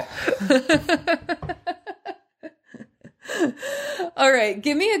 All right,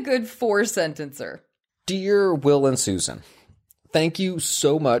 give me a good 4-sentencer. Dear Will and Susan, thank you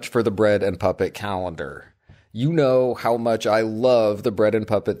so much for the Bread and Puppet calendar. You know how much I love the Bread and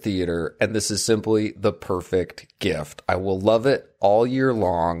Puppet Theater, and this is simply the perfect gift. I will love it all year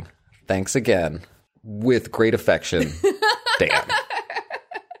long. Thanks again. With great affection, Dan.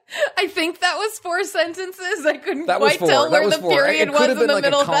 I think that was 4 sentences. I couldn't That was quite 4. tell That where was the 4. period It was could have in been the like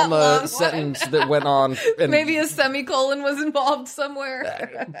middle a of that long comma one. sentence that went on. And Maybe a semicolon was involved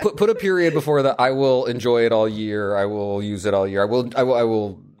somewhere. put a period before that. I will enjoy it all year. I will use it all year. I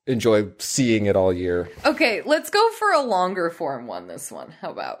will enjoy seeing it all year. Okay, let's go for a longer form one, this one.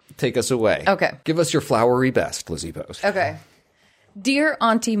 How about? Take us away. Okay. Give us your flowery best, Lizzie Post. Okay. Dear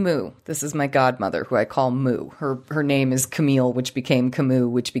Auntie Moo, this is my godmother, who I call Moo. Her name is Camille, which became Camus,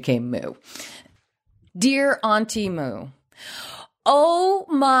 which became Moo. Dear Auntie Moo, oh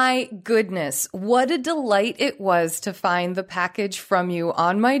my goodness, what a delight it was to find the package from you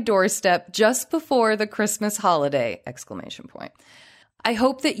on my doorstep just before the Christmas holiday! ! I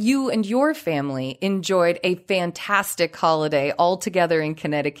hope that you and your family enjoyed a fantastic holiday all together in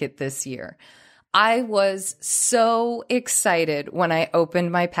Connecticut this year. I was so excited when I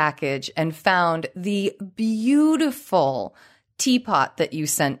opened my package and found the beautiful teapot that you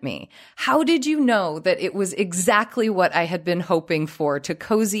sent me. How did you know that it was exactly what I had been hoping for to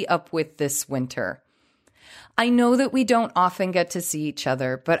cozy up with this winter? I know that we don't often get to see each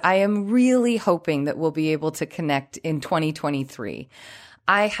other, but I am really hoping that we'll be able to connect in 2023.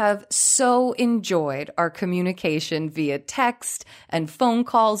 I have so enjoyed our communication via text and phone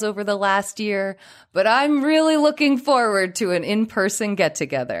calls over the last year, but I'm really looking forward to an in-person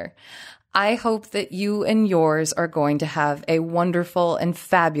get-together. I hope that you and yours are going to have a wonderful and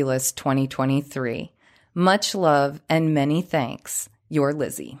fabulous 2023. Much love and many thanks. Your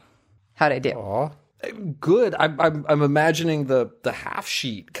Lizzie. How'd I do? Aw. Good. I'm imagining the half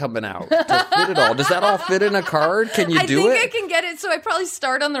sheet coming out to fit it all. Does that all fit in a card? Can you do it? I think I can get it. So I probably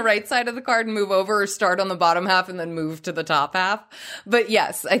start on the right side of the card and move over, or start on the bottom half and then move to the top half. But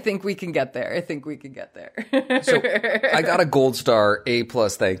yes, I think we can get there. So I got a gold star A+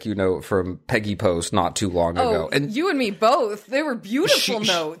 thank you note from Peggy Post not too long ago. And you and me both. They were beautiful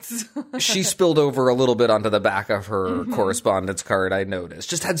notes. She spilled over a little bit onto the back of her correspondence card, I noticed.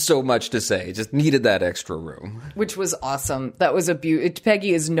 Just had so much to say. Just needed that extra room. Which was awesome. That was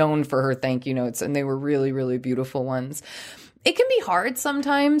Peggy is known for her thank you notes, and they were really, really beautiful ones. It can be hard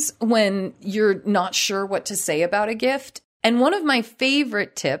sometimes when you're not sure what to say about a gift. And one of my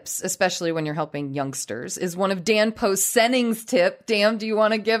favorite tips, especially when you're helping youngsters, is one of Dan Post-Senning's tip. Dan, do you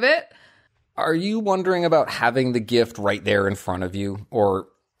want to give it? Are you wondering about having the gift right there in front of you or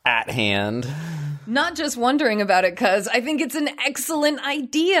at hand? Not just wondering about it, because I think it's an excellent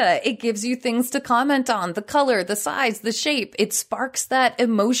idea. It gives you things to comment on, the color, the size, the shape. It sparks that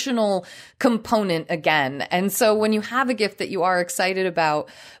emotional component again. And so when you have a gift that you are excited about,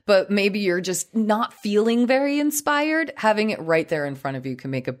 but maybe you're just not feeling very inspired, having it right there in front of you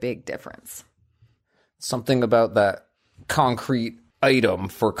can make a big difference. Something about that concrete item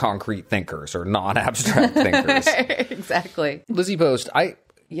for concrete thinkers or non-abstract thinkers. Exactly. Lizzie Post, I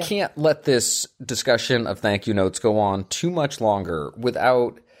can't let this discussion of thank you notes go on too much longer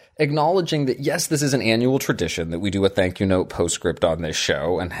without acknowledging that, yes, this is an annual tradition that we do a thank you note postscript on this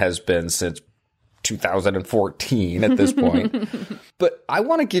show and has been since 2014 at this point. But I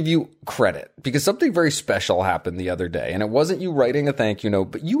want to give you credit because something very special happened the other day. And it wasn't you writing a thank you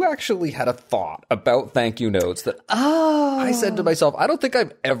note, but you actually had a thought about thank you notes that I said to myself, I don't think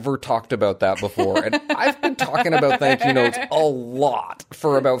I've ever talked about that before. And I've been talking about thank you notes a lot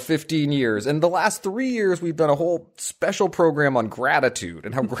for about 15 years. And the last 3 years, we've done a whole special program on gratitude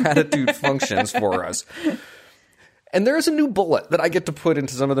and how gratitude functions for us. And there is a new bullet that I get to put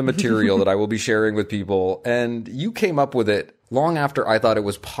into some of the material that I will be sharing with people. And you came up with it long after I thought it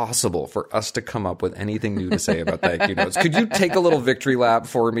was possible for us to come up with anything new to say about thank you notes. Could you take a little victory lap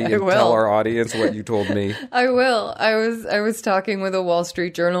for me and tell our audience what you told me? I will. I was talking with a Wall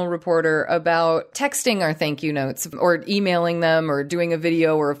Street Journal reporter about texting our thank you notes or emailing them or doing a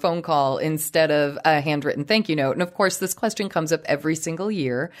video or a phone call instead of a handwritten thank you note. And of course, this question comes up every single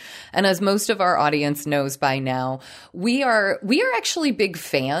year. And as most of our audience knows by now, we are actually big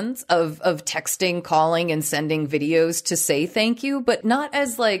fans of texting, calling, and sending videos to say thank you, but not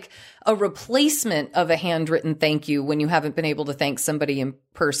as like a replacement of a handwritten thank you when you haven't been able to thank somebody in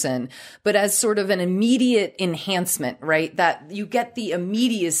person, but as sort of an immediate enhancement, right? That you get the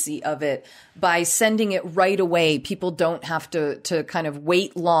immediacy of it by sending it right away. People don't have to kind of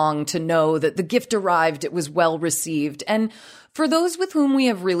wait long to know that the gift arrived, it was well received. And for those with whom we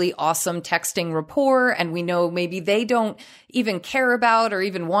have really awesome texting rapport and we know maybe they don't even care about or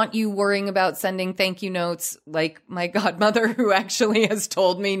even want you worrying about sending thank you notes, like my godmother, who actually has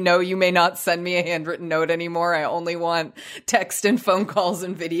told me, no, you may not send me a handwritten note anymore. I only want text and phone calls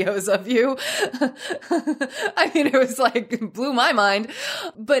and videos of you. I mean, it was like, blew my mind.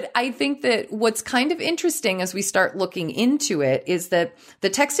 But I think that what's kind of interesting as we start looking into it is that the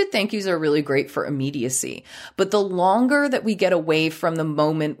texted thank yous are really great for immediacy. But the longer that we get away from the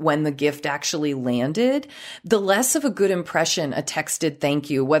moment when the gift actually landed, the less of a good impression a texted thank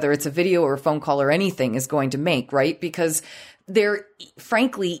you, whether it's a video or a phone call or anything, is going to make, right? Because they're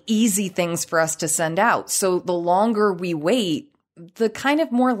frankly easy things for us to send out. So the longer we wait, the kind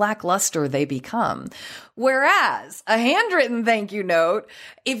of more lackluster they become. Whereas a handwritten thank you note,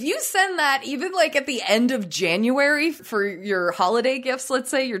 if you send that even like at the end of January for your holiday gifts, let's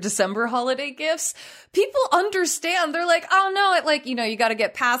say your December holiday gifts, people understand. They're like, oh no, you got to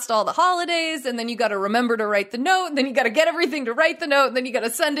get past all the holidays, and then you got to remember to write the note, and then you got to get everything to write the note, and then you got to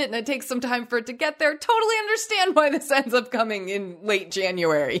send it, and it takes some time for it to get there. Totally understand why this ends up coming in late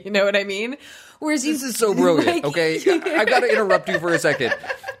January. You know what I mean? Whereas this is so brilliant, okay? I got to interrupt you for a second.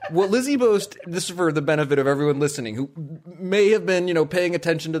 What Lizzie Boast, this is for the benefit of everyone listening who may have been, paying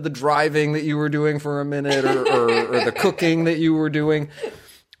attention to the driving that you were doing for a minute or the cooking that you were doing.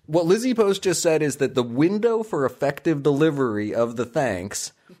 What Lizzie Post just said is that the window for effective delivery of the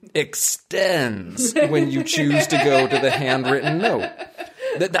thanks extends when you choose to go to the handwritten note.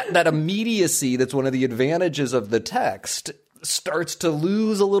 That immediacy that's one of the advantages of the text starts to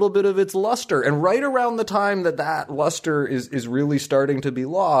lose a little bit of its luster. And right around the time that luster is really starting to be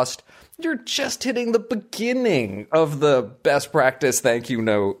lost, you're just hitting the beginning of the best practice thank you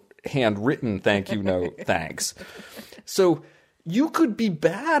note, handwritten thank you note, thanks. So you could be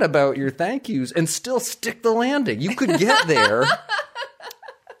bad about your thank yous and still stick the landing. You could get there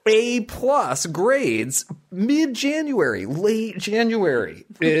A+ grades mid-January, late January.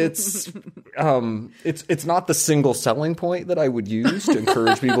 It's not the single selling point that I would use to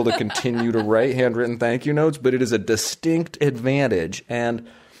encourage people to continue to write handwritten thank you notes, but it is a distinct advantage and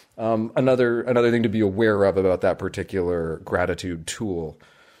another thing to be aware of about that particular gratitude tool.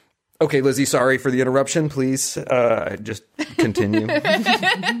 Okay, Lizzie, sorry for the interruption. Please just continue.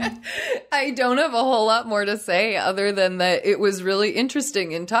 I don't have a whole lot more to say other than that it was really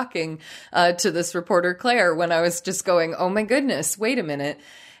interesting in talking to this reporter, Claire, when I was just going, oh my goodness, wait a minute.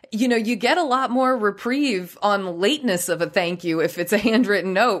 You get a lot more reprieve on lateness of a thank you if it's a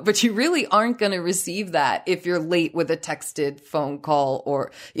handwritten note, but you really aren't going to receive that if you're late with a texted phone call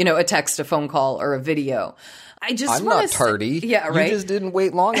or, a text, a phone call, or a video. I'm not tardy. Yeah, right. You just didn't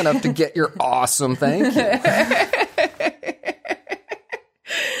wait long enough to get your awesome thank you.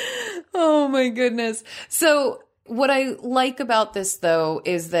 Oh my goodness. So what I like about this, though,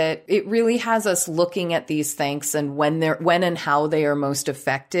 is that it really has us looking at these thanks and when and how they are most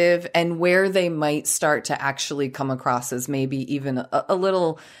effective and where they might start to actually come across as maybe even a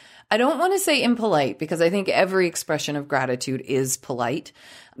little, I don't want to say impolite, because I think every expression of gratitude is polite.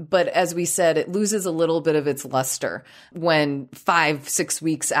 But as we said, it loses a little bit of its luster when 5-6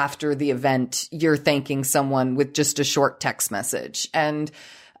 weeks after the event, you're thanking someone with just a short text message. And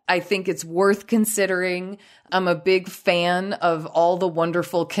I think it's worth considering. I'm a big fan of all the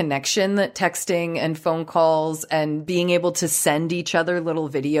wonderful connection that texting and phone calls and being able to send each other little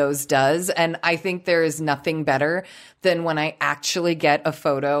videos does. And I think there is nothing better than when I actually get a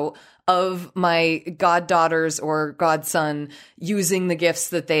photo of my goddaughters or godson using the gifts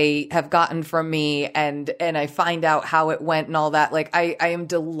that they have gotten from me and I find out how it went and all that. Like I am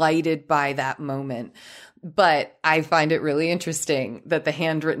delighted by that moment. But I find it really interesting that the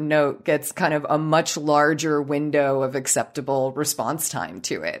handwritten note gets kind of a much larger window of acceptable response time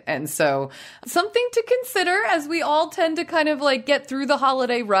to it. And so something to consider as we all tend to kind of like get through the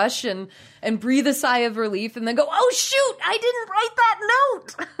holiday rush and breathe a sigh of relief and then go, oh, shoot, I didn't write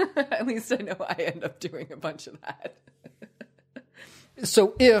that note. At least I know I end up doing a bunch of that.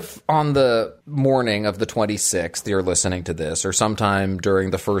 So if on the morning of the 26th you're listening to this, or sometime during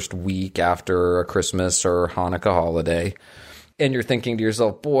the first week after a Christmas or Hanukkah holiday, and you're thinking to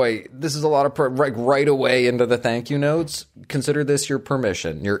yourself, boy, this is a lot of right away into the thank you notes, consider this your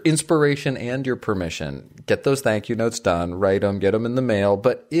permission, your inspiration and your permission. Get those thank you notes done, write them, get them in the mail.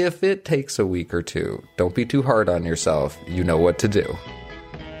 But if it takes a week or two, don't be too hard on yourself. You know what to do.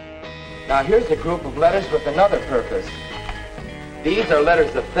 Now here's a group of letters with another purpose. These are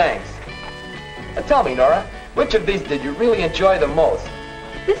letters of thanks. Now tell me, Nora, which of these did you really enjoy the most?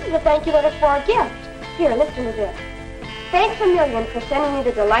 This is a thank you letter for a gift. Here, listen to this. Thanks a million for sending me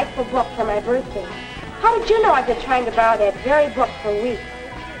the delightful book for my birthday. How did you know I've been trying to borrow that very book for weeks?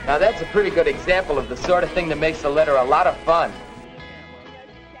 Now that's a pretty good example of the sort of thing that makes the letter a lot of fun.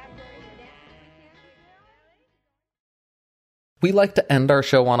 We like to end our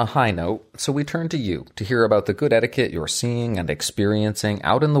show on a high note, so we turn to you to hear about the good etiquette you're seeing and experiencing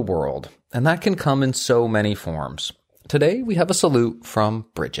out in the world, and that can come in so many forms. Today, we have a salute from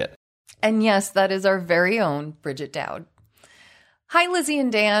Bridget. And yes, that is our very own Bridget Dowd. Hi, Lizzie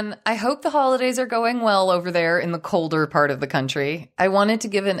and Dan. I hope the holidays are going well over there in the colder part of the country. I wanted to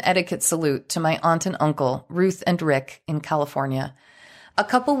give an etiquette salute to my aunt and uncle, Ruth and Rick, in California. A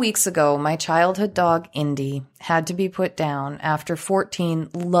couple weeks ago, my childhood dog, Indy, had to be put down after 14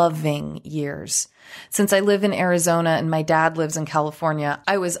 loving years. Since I live in Arizona and my dad lives in California,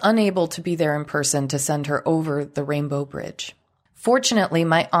 I was unable to be there in person to send her over the Rainbow Bridge. Fortunately,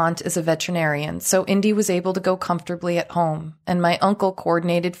 my aunt is a veterinarian, so Indy was able to go comfortably at home, and my uncle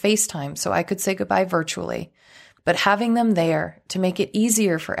coordinated FaceTime so I could say goodbye virtually. But having them there to make it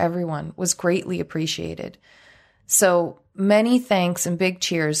easier for everyone was greatly appreciated. So many thanks and big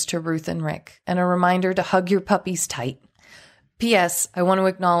cheers to Ruth and Rick, and a reminder to hug your puppies tight. P.S. I want to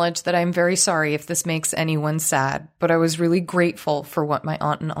acknowledge that I'm very sorry if this makes anyone sad, but I was really grateful for what my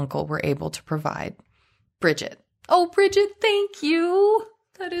aunt and uncle were able to provide. Bridget. Oh, Bridget, thank you.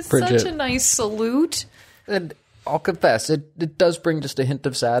 That is Bridget. Such a nice salute. And I'll confess, it does bring just a hint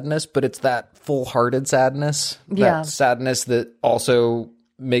of sadness, but it's that full-hearted sadness. Yeah. That sadness that also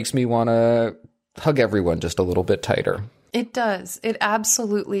makes me want to hug everyone just a little bit tighter. It does. It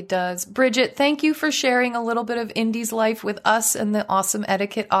absolutely does. Bridget, thank you for sharing a little bit of Indy's life with us and the Awesome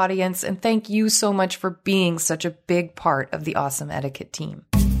Etiquette audience. And thank you so much for being such a big part of the Awesome Etiquette team.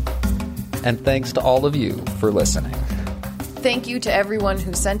 And thanks to all of you for listening. Thank you to everyone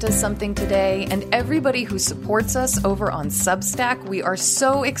who sent us something today and everybody who supports us over on Substack. We are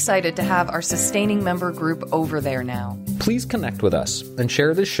so excited to have our sustaining member group over there now. Please connect with us and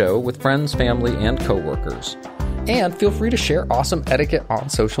share this show with friends, family, and coworkers. And feel free to share Awesome Etiquette on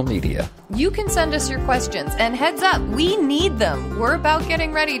social media. You can send us your questions, and heads up, we need them. We're about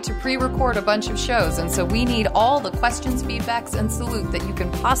getting ready to pre-record a bunch of shows, and so we need all the questions, feedbacks, and salute that you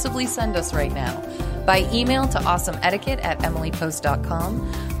can possibly send us right now. By email to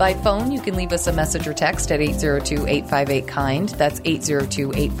awesomeetiquette@emilypost.com. By phone, you can leave us a message or text at 802-858-KIND. That's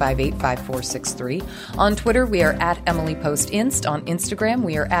 802-858-5463. On Twitter, we are at EmilyPostInst. On Instagram,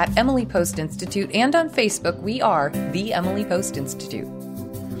 we are at Emily Post Institute. And on Facebook, we are The Emily Post Institute.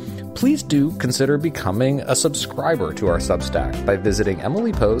 Please do consider becoming a subscriber to our Substack by visiting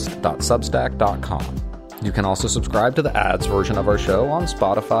emilypost.substack.com. You can also subscribe to the ads version of our show on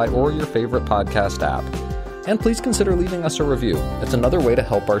Spotify or your favorite podcast app. And please consider leaving us a review. It's another way to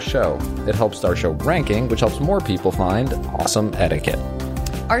help our show. It helps our show ranking, which helps more people find Awesome Etiquette.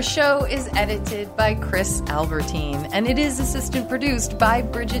 Our show is edited by Chris Albertine, and it is assistant produced by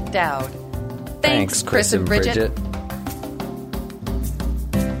Bridget Dowd. Thanks, Chris and Bridget.